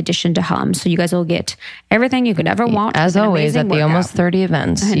sponsoring in addition to Hum. So you guys will get everything you could ever want. As always, at the Almost 30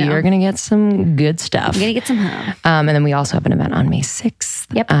 events, you're going to get some good stuff. You're going to get some Hum. And then we also have an event on May 6th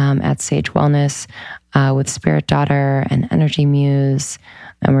at Sage Wellness with Spirit Daughter and Energy Muse.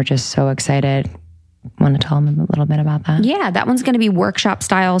 And we're just so excited. Want to tell them a little bit about that? Yeah, that one's going to be workshop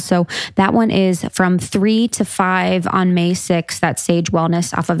style. So that one is from 3 to 5 on May 6th. That's Sage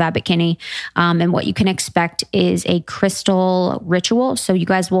Wellness off of that bikini. And what you can expect is a crystal ritual. So you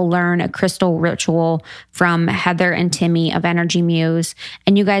guys will learn a crystal ritual from Heather and Timmy of Energy Muse.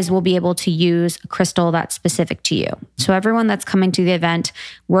 And you guys will be able to use a crystal that's specific to you. So everyone that's coming to the event,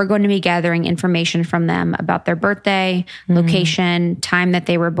 we're going to be gathering information from them about their birthday, location, time that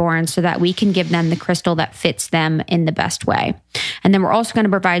they were born, so that we can give them the crystal that fits them in the best way. And then we're also going to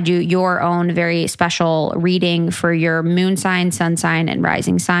provide you your own very special reading for your moon sign, sun sign, and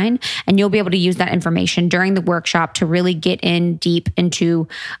rising sign. And you'll be able to use that information during the workshop to really get in deep into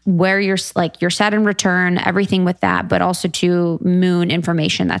where you're like your Saturn return, everything with that, but also to moon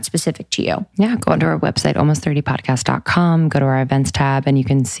information that's specific to you. Yeah, go onto our website, almost30podcast.com, go to our events tab, and you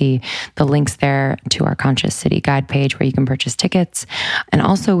can see the links there to our Conscious City Guide page where you can purchase tickets. And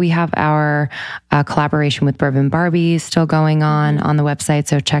also we have our collaboration with Bourbon Barbie still going on the website.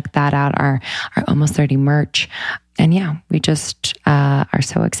 So check that out, our Almost 30 merch. yeah, we just are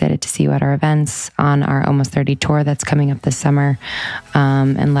so excited to see you at our events on our Almost 30 tour that's coming up this summer.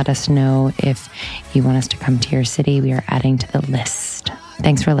 And let us know if you want us to come to your city. We are adding to the list.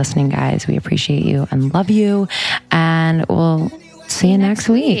 Thanks for listening, guys. We appreciate you and love you. And we'll see you next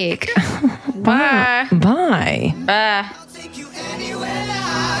week. Bye. Bye. Bye. I'll take you anywhere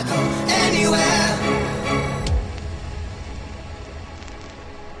I go, anywhere.